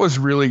that was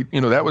really,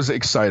 that was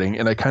exciting.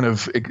 And I kind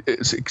of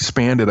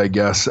expanded, I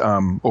guess,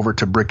 over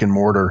to brick and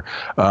mortar.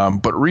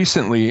 But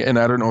recently, and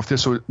I don't know if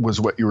this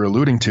was what you were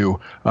alluding to,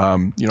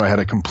 I had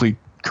a complete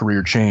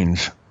career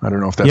change. I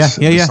don't know if that's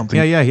something.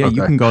 Yeah. Okay.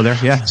 You can go there.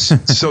 Yeah.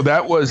 So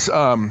that was,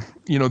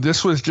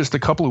 this was just a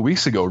couple of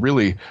weeks ago,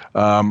 really.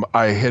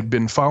 I had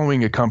been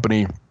following a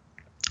company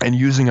and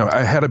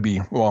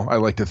I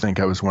like to think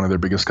I was one of their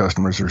biggest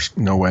customers. There's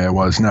no way I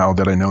was now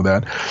that I know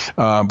that.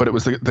 But it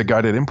was the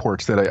Guided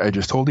Imports that I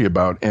just told you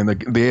about. And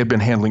they had been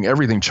handling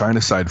everything China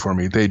side for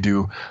me. They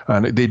did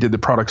the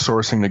product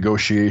sourcing,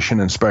 negotiation,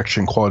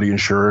 inspection, quality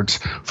assurance,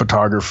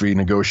 photography,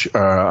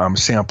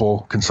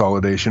 sample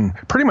consolidation,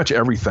 pretty much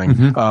everything,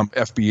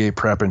 FBA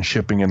prep and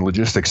shipping and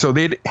logistics. So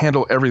they'd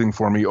handle everything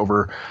for me,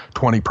 over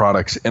 20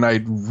 products. And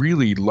I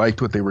really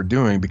liked what they were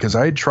doing because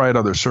I had tried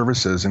other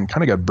services and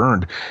kind of got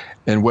burned.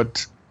 And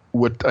what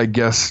I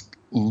guess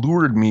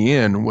lured me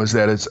in was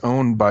that it's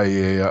owned by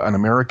an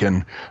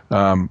American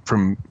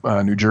from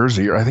New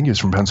Jersey, or I think he was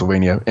from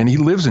Pennsylvania, and he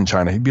lives in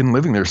China. He'd been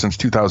living there since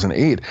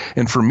 2008.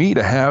 And for me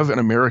to have an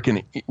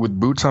American with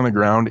boots on the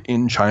ground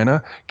in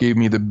China gave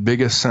me the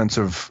biggest sense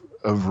of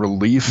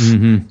relief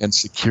and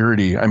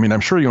security. I mean,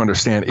 I'm sure you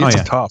understand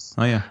it's tough.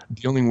 Oh yeah.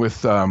 Dealing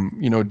with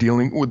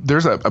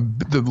there's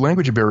the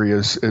language barrier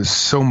is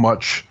so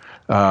much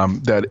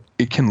that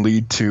it can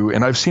lead to,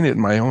 and I've seen it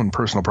in my own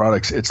personal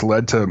products, it's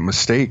led to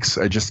mistakes.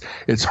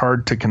 It's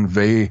hard to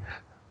convey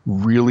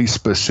really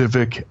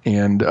specific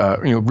and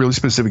really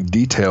specific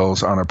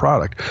details on a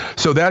product.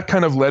 So that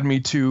kind of led me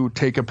to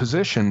take a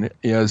position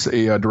as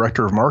a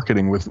director of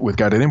marketing with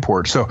Guided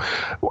Import. So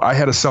I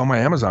had to sell my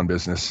Amazon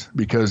business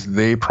because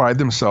they pride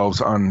themselves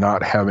on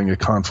not having a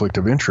conflict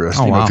of interest.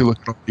 If you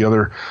look at the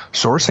other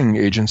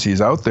sourcing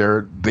agencies out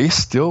there, they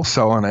still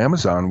sell on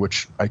Amazon,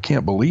 which I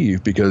can't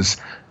believe because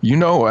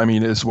I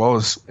mean, as well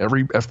as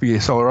every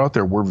FBA seller out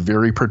there, we're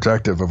very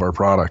protective of our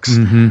products.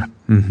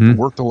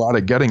 Worked a lot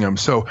at getting them.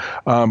 So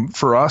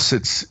for us,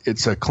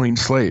 it's a clean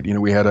slate.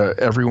 We had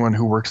everyone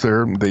who works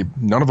there,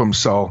 none of them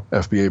sell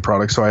FBA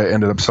products. So I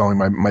ended up selling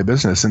my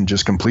business and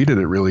just completed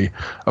it really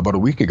about a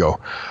week ago.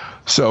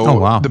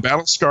 So the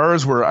battle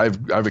scars where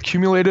I've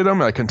accumulated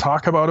them, I can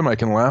talk about them, I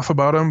can laugh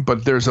about them,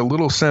 but there's a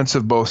little sense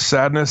of both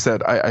sadness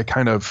that I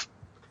kind of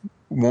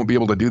won't be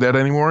able to do that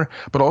anymore,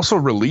 but also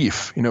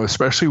relief,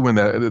 especially when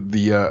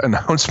the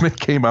announcement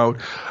came out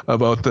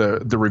about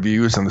the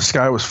reviews and the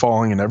sky was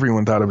falling and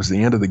everyone thought it was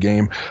the end of the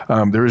game.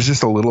 There was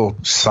just a little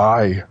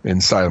sigh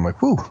inside. I'm like,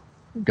 whew.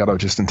 Got out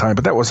just in time,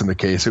 but that wasn't the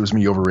case. It was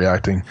me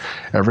overreacting.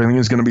 Everything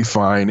is going to be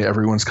fine.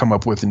 Everyone's come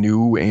up with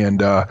new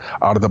and out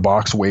of the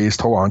box ways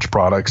to launch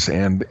products,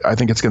 and I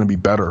think it's going to be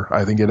better.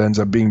 I think it ends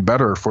up being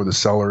better for the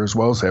seller as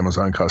well as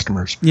Amazon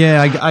customers.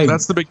 Yeah,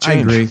 that's the big change.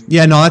 I agree.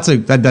 Yeah, no,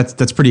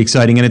 that's pretty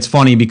exciting, and it's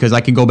funny because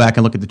I can go back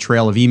and look at the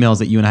trail of emails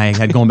that you and I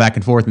had going back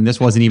and forth, and this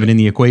wasn't even in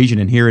the equation,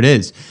 and here it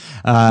is.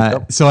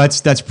 So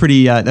that's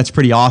pretty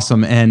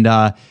awesome,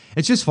 and.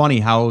 It's just funny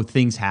how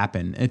things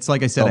happen. It's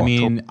like I said,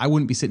 I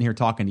wouldn't be sitting here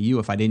talking to you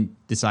if I didn't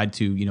decide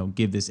to,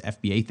 give this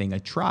FBA thing a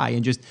try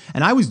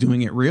and I was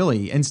doing it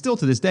really, and still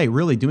to this day,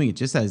 really doing it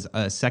just as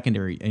a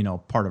secondary,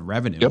 part of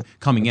revenue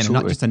coming in and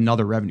not just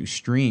another revenue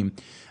stream.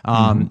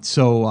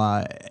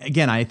 So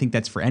again, I think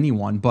that's for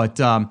anyone, but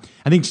I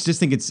think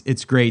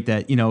it's great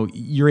that,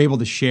 you're able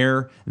to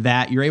share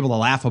that, you're able to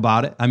laugh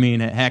about it.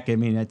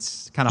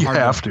 It's kind of hard.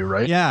 You have to,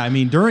 right? Yeah.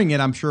 During it,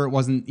 I'm sure it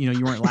wasn't, you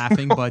weren't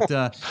laughing, but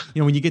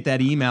when you get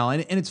that email,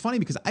 and it's funny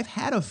because I've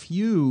had a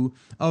few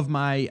of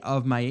my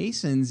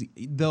ASINs,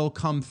 they'll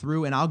come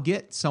through and I'll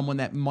get someone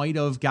that might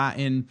have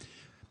gotten,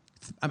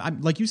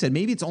 like you said,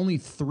 maybe it's only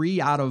 3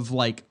 out of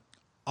like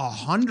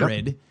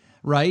 100,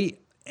 right?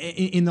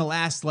 In the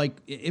last,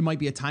 it might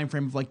be a time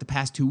frame of like the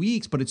past 2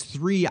 weeks, but it's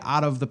 3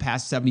 out of the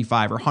past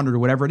 75 or 100 or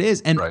whatever it is.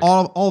 And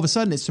all of a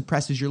sudden it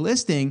suppresses your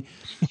listing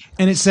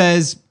and it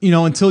says,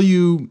 until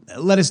you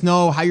let us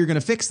know how you're going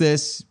to fix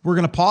this, we're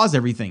going to pause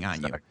everything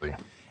on you.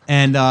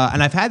 And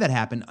I've had that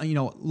happen.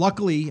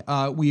 Luckily,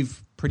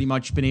 we've pretty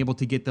much been able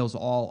to get those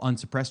all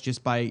unsuppressed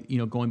just by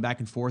going back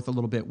and forth a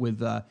little bit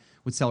with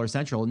Seller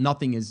Central.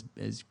 Nothing is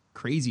as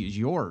crazy as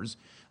yours,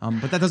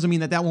 but that doesn't mean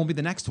that won't be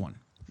the next one.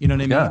 You know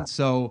what I mean?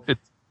 So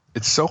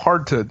it's so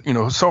hard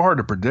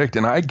to predict,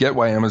 and I get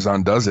why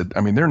Amazon does it.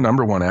 Their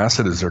number one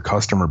asset is their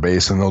customer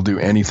base, and they'll do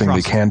anything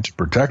they can to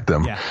protect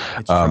them. Yeah,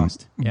 it's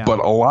trust. But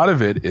a lot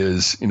of it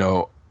is,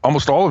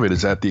 almost all of it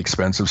is at the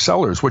expense of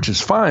sellers, which is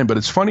fine, but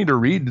it's funny to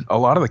read a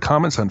lot of the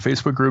comments on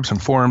Facebook groups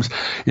and forums,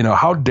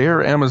 how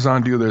dare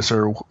Amazon do this,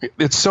 or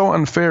it's so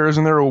unfair,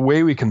 isn't there a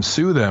way we can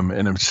sue them?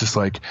 And it's just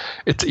like,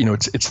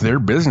 it's their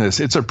business.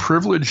 It's a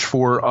privilege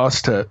for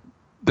us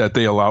that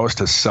they allow us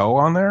to sell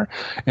on there.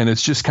 And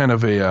it's just kind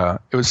of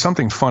it was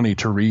something funny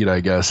to read, I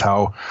guess,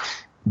 how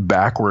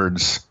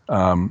backwards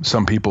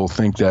some people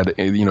think that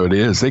it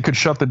is. They could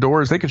shut the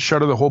doors, they could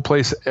shutter the whole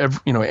place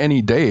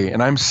any day,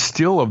 and I'm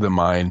still of the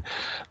mind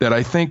that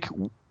I think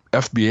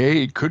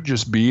FBA could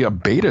just be a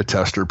beta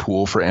tester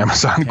pool for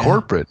Amazon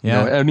corporate.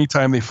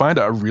 Anytime they find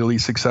a really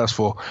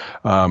successful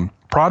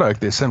product,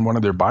 they send one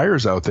of their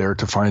buyers out there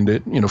to find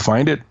it,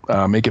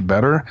 make it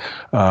better.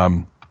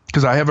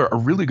 Because I have a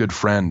really good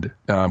friend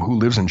who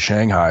lives in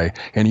Shanghai,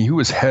 and he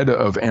was head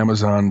of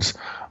Amazon's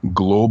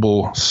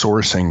global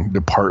sourcing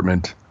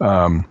department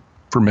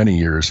for many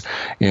years.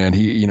 And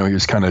he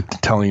was kind of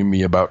telling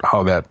me about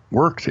how that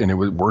worked, and it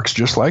works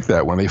just like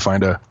that. When they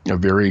find a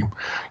very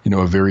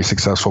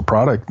successful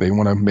product, they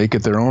want to make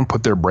it their own,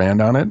 put their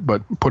brand on it.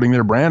 But putting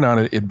their brand on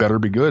it, it better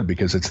be good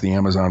because it's the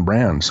Amazon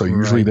brand. So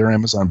usually their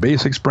Amazon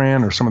Basics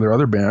brand or some of their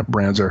other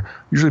brands are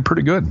usually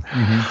pretty good.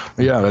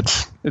 Yeah,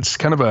 it's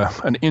kind of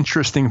an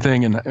interesting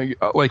thing, and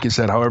like you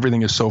said, how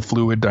everything is so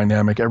fluid,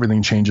 dynamic,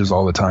 everything changes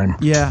all the time.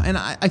 Yeah, and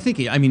I think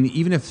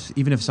even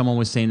if someone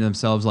was saying to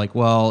themselves like,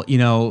 well,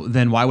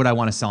 then why would I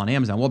want to sell on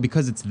Amazon? Well,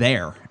 because it's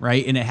there,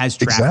 right? And it has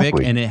traffic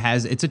and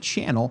it's a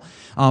channel.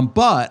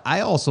 But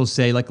I also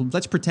say, like,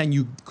 let's pretend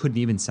you couldn't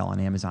even sell on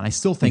Amazon. I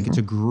still think it's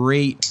a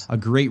great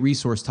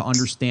resource to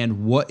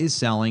understand what is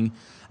selling.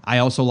 I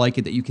also like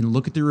it that you can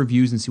look at the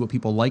reviews and see what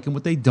people like and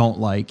what they don't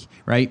like,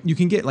 right? You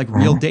can get like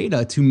real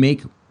data to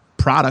make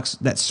products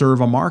that serve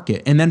a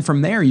market. And then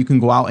from there, you can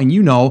go out and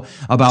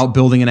about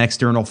building an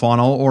external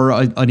funnel or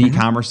an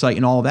e-commerce site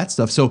and all of that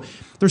stuff. So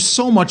there's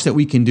so much that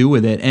we can do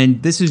with it.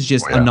 And this is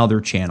just another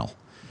channel.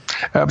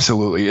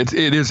 Absolutely.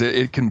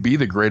 It can be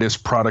the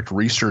greatest product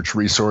research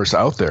resource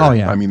out there. Oh,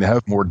 yeah. They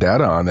have more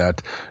data on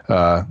that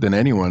than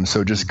anyone.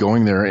 So just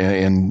going there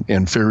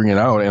and figuring it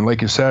out. And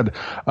like you said,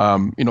 a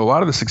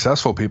lot of the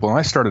successful people, and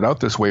I started out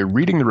this way,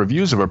 reading the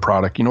reviews of a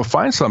product,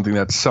 find something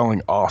that's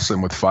selling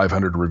awesome with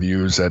 500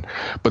 reviews,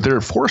 but they're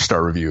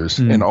 4-star reviews.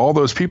 And all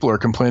those people are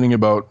complaining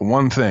about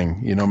one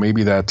thing,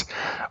 maybe that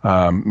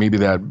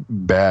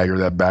bag or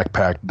that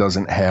backpack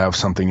doesn't have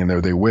something in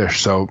there they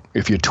wish. So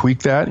if you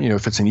tweak that,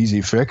 if it's an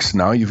easy fix, list,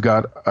 now you've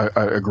got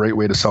a great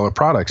way to sell a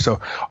product. So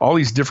all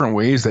these different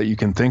ways that you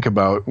can think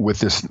about with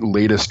this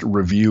latest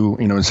review,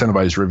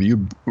 incentivized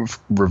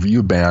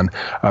review ban.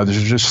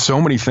 There's just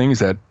so many things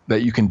that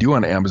you can do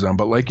on Amazon.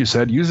 But like you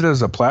said, use it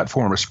as a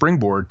platform, a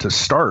springboard to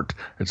start.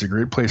 It's a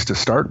great place to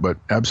start, but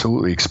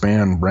absolutely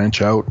expand,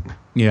 branch out.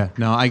 Yeah,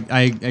 no,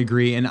 I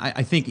agree. And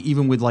I think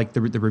even with like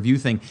the review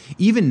thing,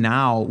 even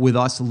now with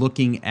us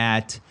looking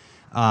at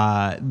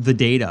the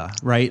data,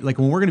 right? Like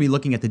when we're going to be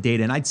looking at the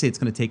data, and I'd say it's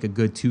going to take a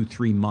good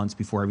 2-3 months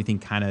before everything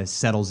kind of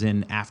settles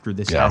in after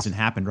this hasn't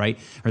happened, right?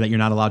 Or that you're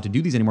not allowed to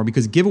do these anymore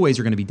because giveaways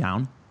are going to be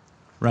down.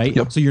 Right.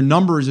 Yep. So your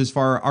numbers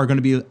are going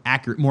to be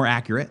more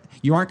accurate.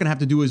 You aren't going to have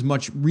to do as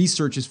much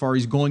research as far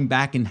as going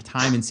back in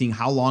time and seeing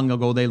how long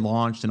ago they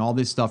launched and all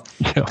this stuff.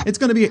 Yeah. It's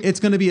going to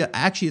be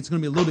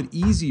a little bit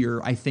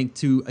easier, I think,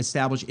 to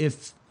establish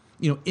if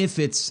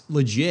it's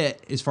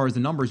legit as far as the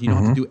numbers. You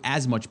don't have to do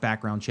as much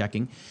background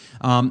checking.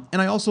 And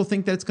I also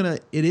think that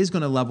it is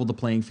going to level the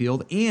playing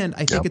field. And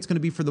I think it's going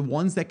to be for the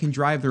ones that can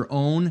drive their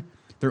own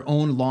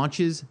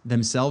launches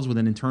themselves with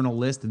an internal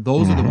list.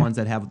 Those are the ones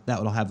that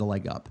will have the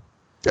leg up.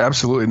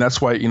 Absolutely. And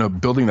that's why,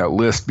 building that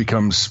list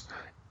becomes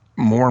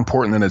more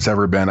important than it's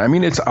ever been. I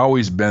mean, it's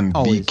always been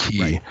the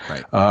key,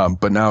 right.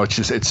 But now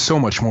it's so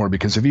much more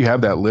because if you have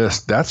that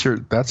list, that's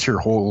your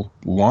whole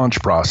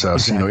launch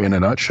process, exactly. In a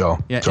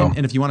nutshell. Yeah. So,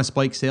 and if you want to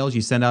spike sales,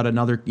 you send out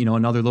another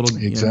little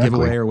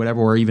giveaway or whatever,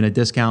 or even a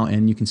discount,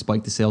 and you can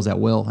spike the sales at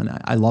will. And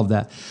I love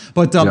that.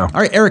 But all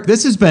right, Eric,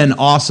 this has been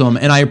awesome.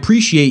 And I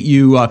appreciate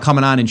you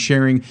coming on and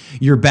sharing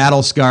your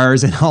battle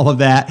scars and all of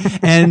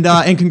that. And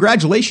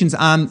congratulations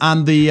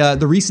on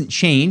the recent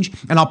change.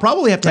 And I'll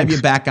probably have to have you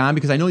back on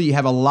because I know you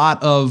have a lot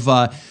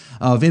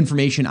of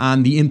information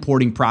on the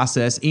importing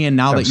process, and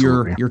now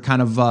Absolutely. that you're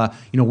kind of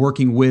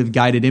working with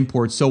guided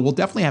imports, so we'll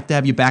definitely have to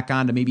have you back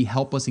on to maybe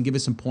help us and give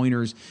us some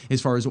pointers as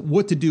far as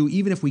what to do,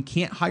 even if we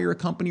can't hire a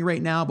company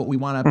right now, but we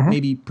want to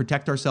maybe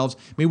protect ourselves.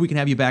 Maybe we can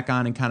have you back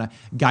on and kind of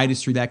guide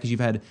us through that because you've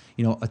had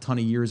a ton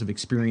of years of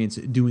experience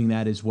doing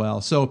that as well.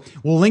 So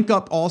we'll link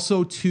up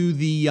also to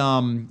the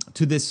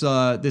to this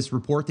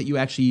report that you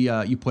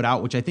actually you put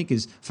out, which I think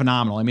is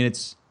phenomenal. I mean,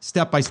 it's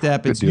step by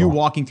step. It's you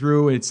walking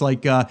through. It's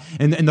like,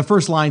 and the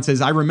first line says,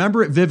 "I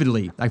remember it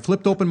vividly. I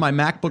flipped open my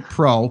MacBook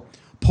Pro,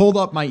 pulled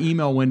up my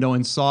email window,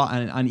 and saw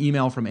an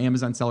email from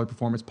Amazon Seller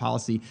Performance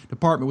Policy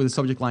Department with a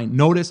subject line,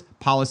 Notice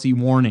Policy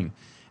Warning."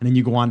 And then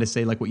you go on to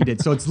say like what you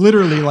did. So it's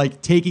literally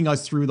like taking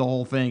us through the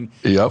whole thing.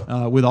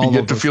 Yep. With all you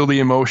get to feel the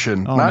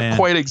emotion. Not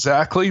quite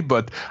exactly,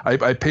 but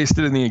I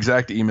pasted in the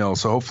exact email.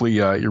 So hopefully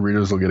your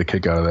readers will get a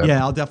kick out of that.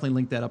 Yeah, I'll definitely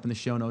link that up in the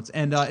show notes.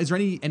 And is there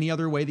any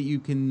other way that you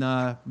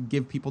can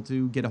give people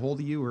to get a hold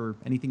of you or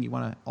anything you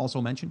want to also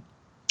mention?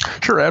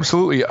 Sure,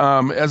 absolutely.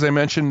 As I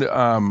mentioned,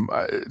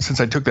 since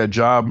I took that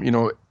job,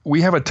 we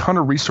have a ton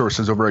of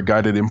resources over at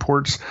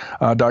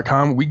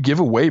guidedimports.com. We give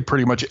away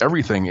pretty much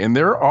everything. And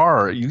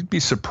you'd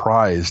be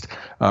surprised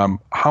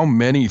how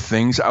many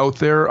things out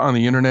there on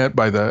the internet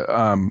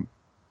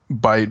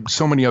by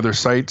so many other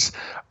sites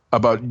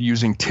about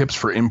using tips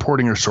for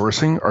importing or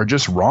sourcing are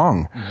just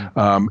wrong.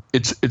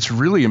 It's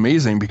really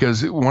amazing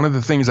because one of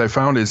the things I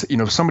found is,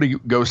 if somebody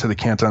goes to the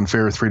Canton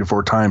Fair 3 to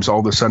 4 times, all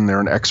of a sudden they're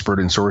an expert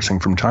in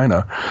sourcing from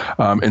China.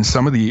 And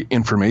some of the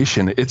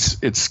information,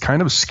 it's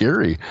kind of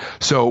scary.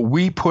 So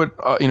we put,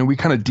 we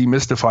kind of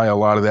demystify a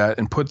lot of that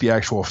and put the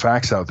actual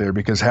facts out there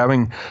because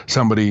having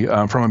somebody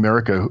from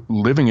America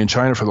living in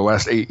China for the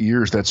last 8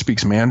 years that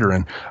speaks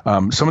Mandarin,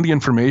 some of the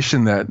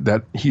information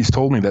that he's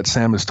told me, that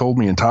Sam has told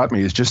me and taught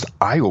me is just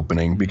eye-opening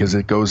because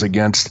it goes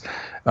against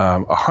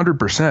 100%,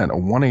 a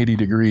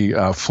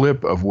 180-degree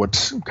flip of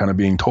what's kind of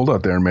being told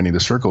out there in many of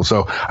the circles.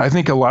 So I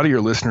think a lot of your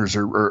listeners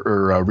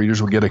or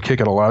readers will get a kick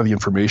at a lot of the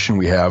information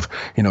we have,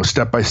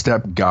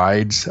 step-by-step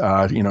guides,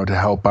 to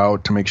help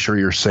out, to make sure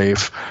you're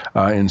safe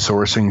in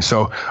sourcing.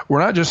 So we're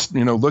not just,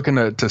 looking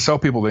to sell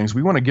people things.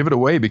 We want to give it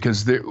away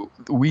because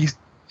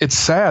it's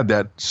sad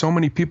that so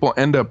many people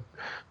end up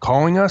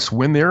calling us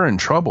when they're in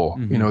trouble.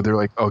 They're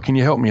like, "Oh, can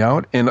you help me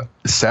out?" And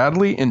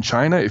sadly, in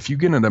China, if you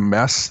get in a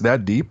mess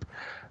that deep,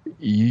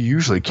 you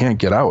usually can't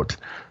get out.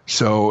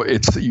 So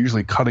it's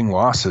usually cutting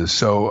losses.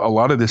 So a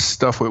lot of this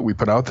stuff that we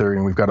put out there,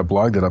 and we've got a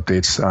blog that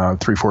updates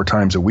 3-4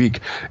 times a week,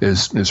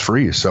 is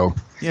free. So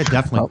yeah,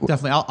 definitely.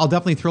 I'll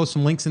definitely throw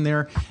some links in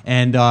there,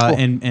 and cool.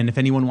 and if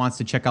anyone wants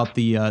to check out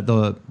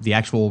the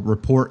actual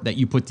report that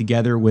you put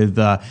together with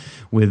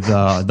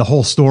the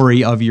whole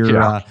story of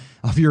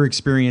your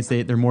experience,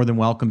 they're more than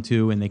welcome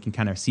to, and they can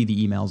kind of see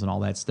the emails and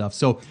all that stuff.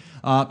 So,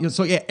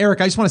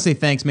 Eric, I just want to say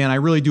thanks, man. I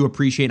really do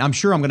appreciate it. I'm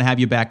sure I'm going to have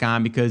you back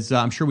on because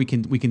I'm sure we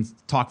can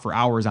talk for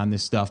hours on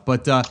this stuff.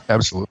 But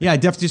absolutely, yeah, I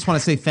definitely just want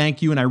to say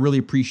thank you, and I really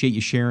appreciate you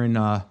sharing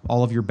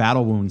all of your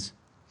battle wounds.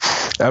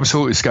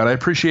 Absolutely, Scott. I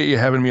appreciate you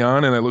having me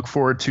on, and I look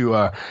forward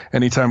to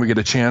anytime we get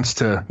a chance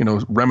to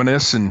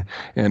reminisce and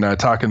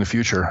talk in the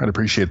future. I'd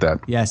appreciate that.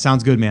 Yeah,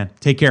 sounds good, man.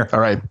 Take care. All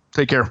right,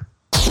 take care.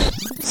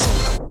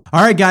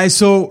 All right, guys.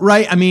 So,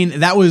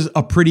 that was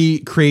a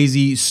pretty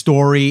crazy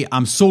story.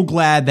 I'm so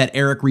glad that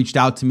Eric reached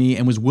out to me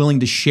and was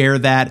willing to share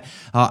that.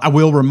 I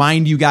will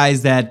remind you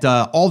guys that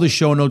all the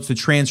show notes, the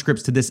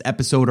transcripts to this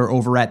episode are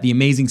over at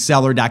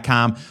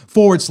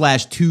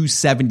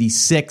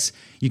theamazingseller.com/276.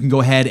 You can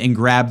go ahead and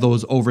grab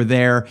those over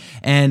there.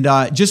 And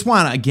just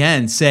want to,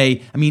 again,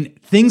 say,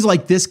 things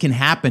like this can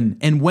happen.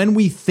 And when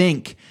we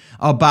think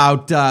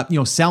about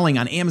selling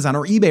on Amazon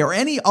or eBay or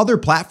any other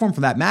platform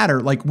for that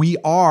matter, like we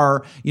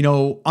are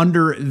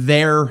under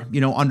their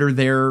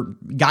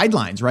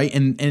guidelines, right?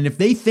 And if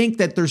they think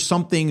that there's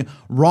something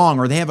wrong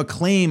or they have a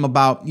claim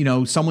about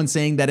someone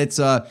saying that it's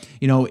a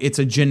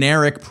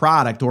generic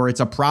product or it's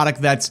a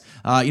product that's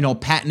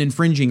patent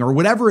infringing or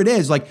whatever it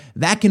is, like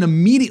that can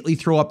immediately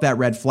throw up that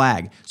red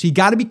flag. So you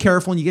got to be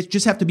careful, and you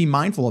just have to be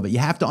mindful of it. You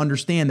have to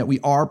understand that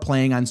we are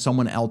playing on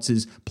someone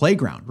else's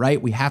playground,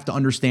 right? We have to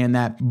understand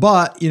that.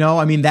 But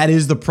that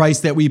is the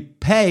price that we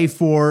pay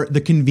for the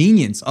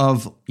convenience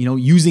of,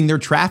 using their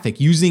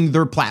traffic, using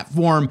their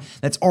platform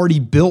that's already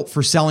built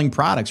for selling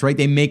products, right?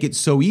 They make it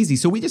so easy.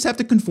 So we just have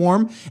to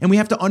conform, and we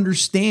have to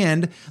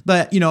understand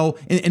that,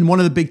 and one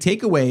of the big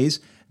takeaways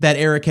that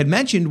Eric had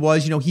mentioned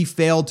was, he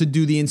failed to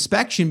do the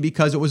inspection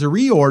because it was a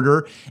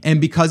reorder.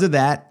 And because of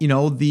that,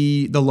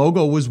 the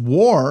logo was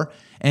wore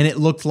and it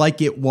looked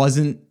like it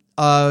wasn't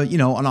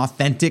an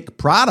authentic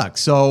product.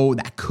 So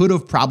that could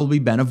have probably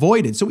been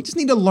avoided. So we just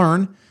need to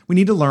learn. We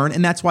need to learn.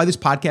 And that's why this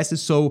podcast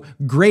is so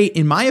great,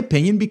 in my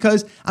opinion,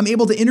 because I'm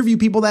able to interview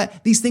people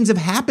that these things have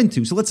happened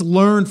to. So let's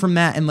learn from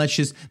that, and let's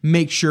just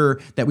make sure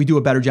that we do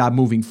a better job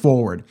moving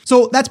forward.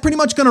 So that's pretty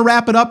much going to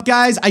wrap it up,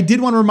 guys. I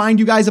did want to remind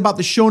you guys about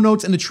the show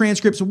notes and the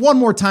transcripts one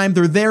more time.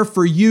 They're there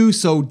for you.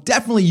 So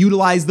definitely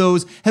utilize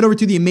those. Head over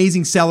to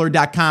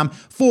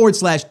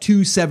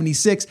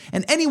theamazingseller.com/276.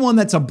 And anyone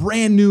that's a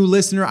brand new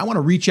listener, I want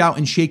to reach out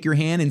and shake your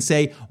hand and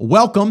say,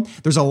 welcome.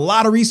 There's a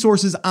lot of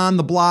resources on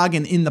the blog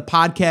and in the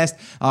podcast,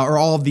 or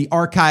all of the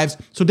archives.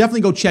 So definitely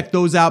go check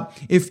those out.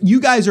 If you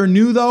guys are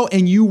new though,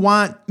 and you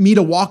want me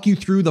to walk you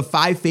through the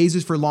 5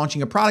 phases for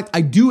launching a product, I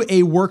do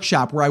a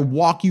workshop where I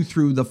walk you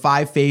through the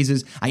 5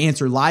 phases. I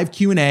answer live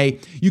Q&A.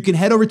 You can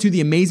head over to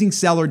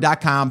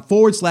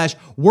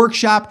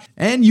theamazingseller.com/workshop,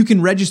 and you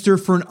can register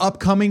for an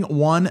upcoming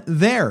one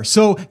there.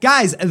 So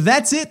guys,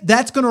 that's it.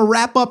 That's going to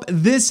wrap up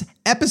this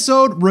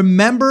episode.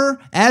 Remember,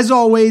 as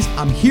always,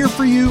 I'm here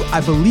for you. I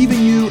believe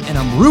in you, and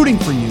I'm rooting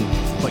for you.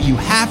 But you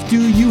have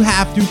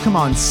to, come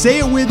on, say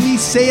it with me,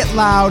 say it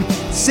loud,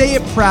 say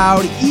it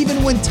proud.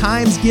 Even when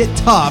times get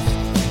tough,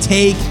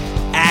 take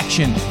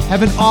action.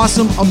 Have an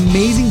awesome,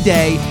 amazing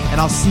day,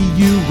 and I'll see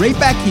you right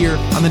back here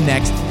on the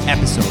next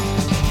episode.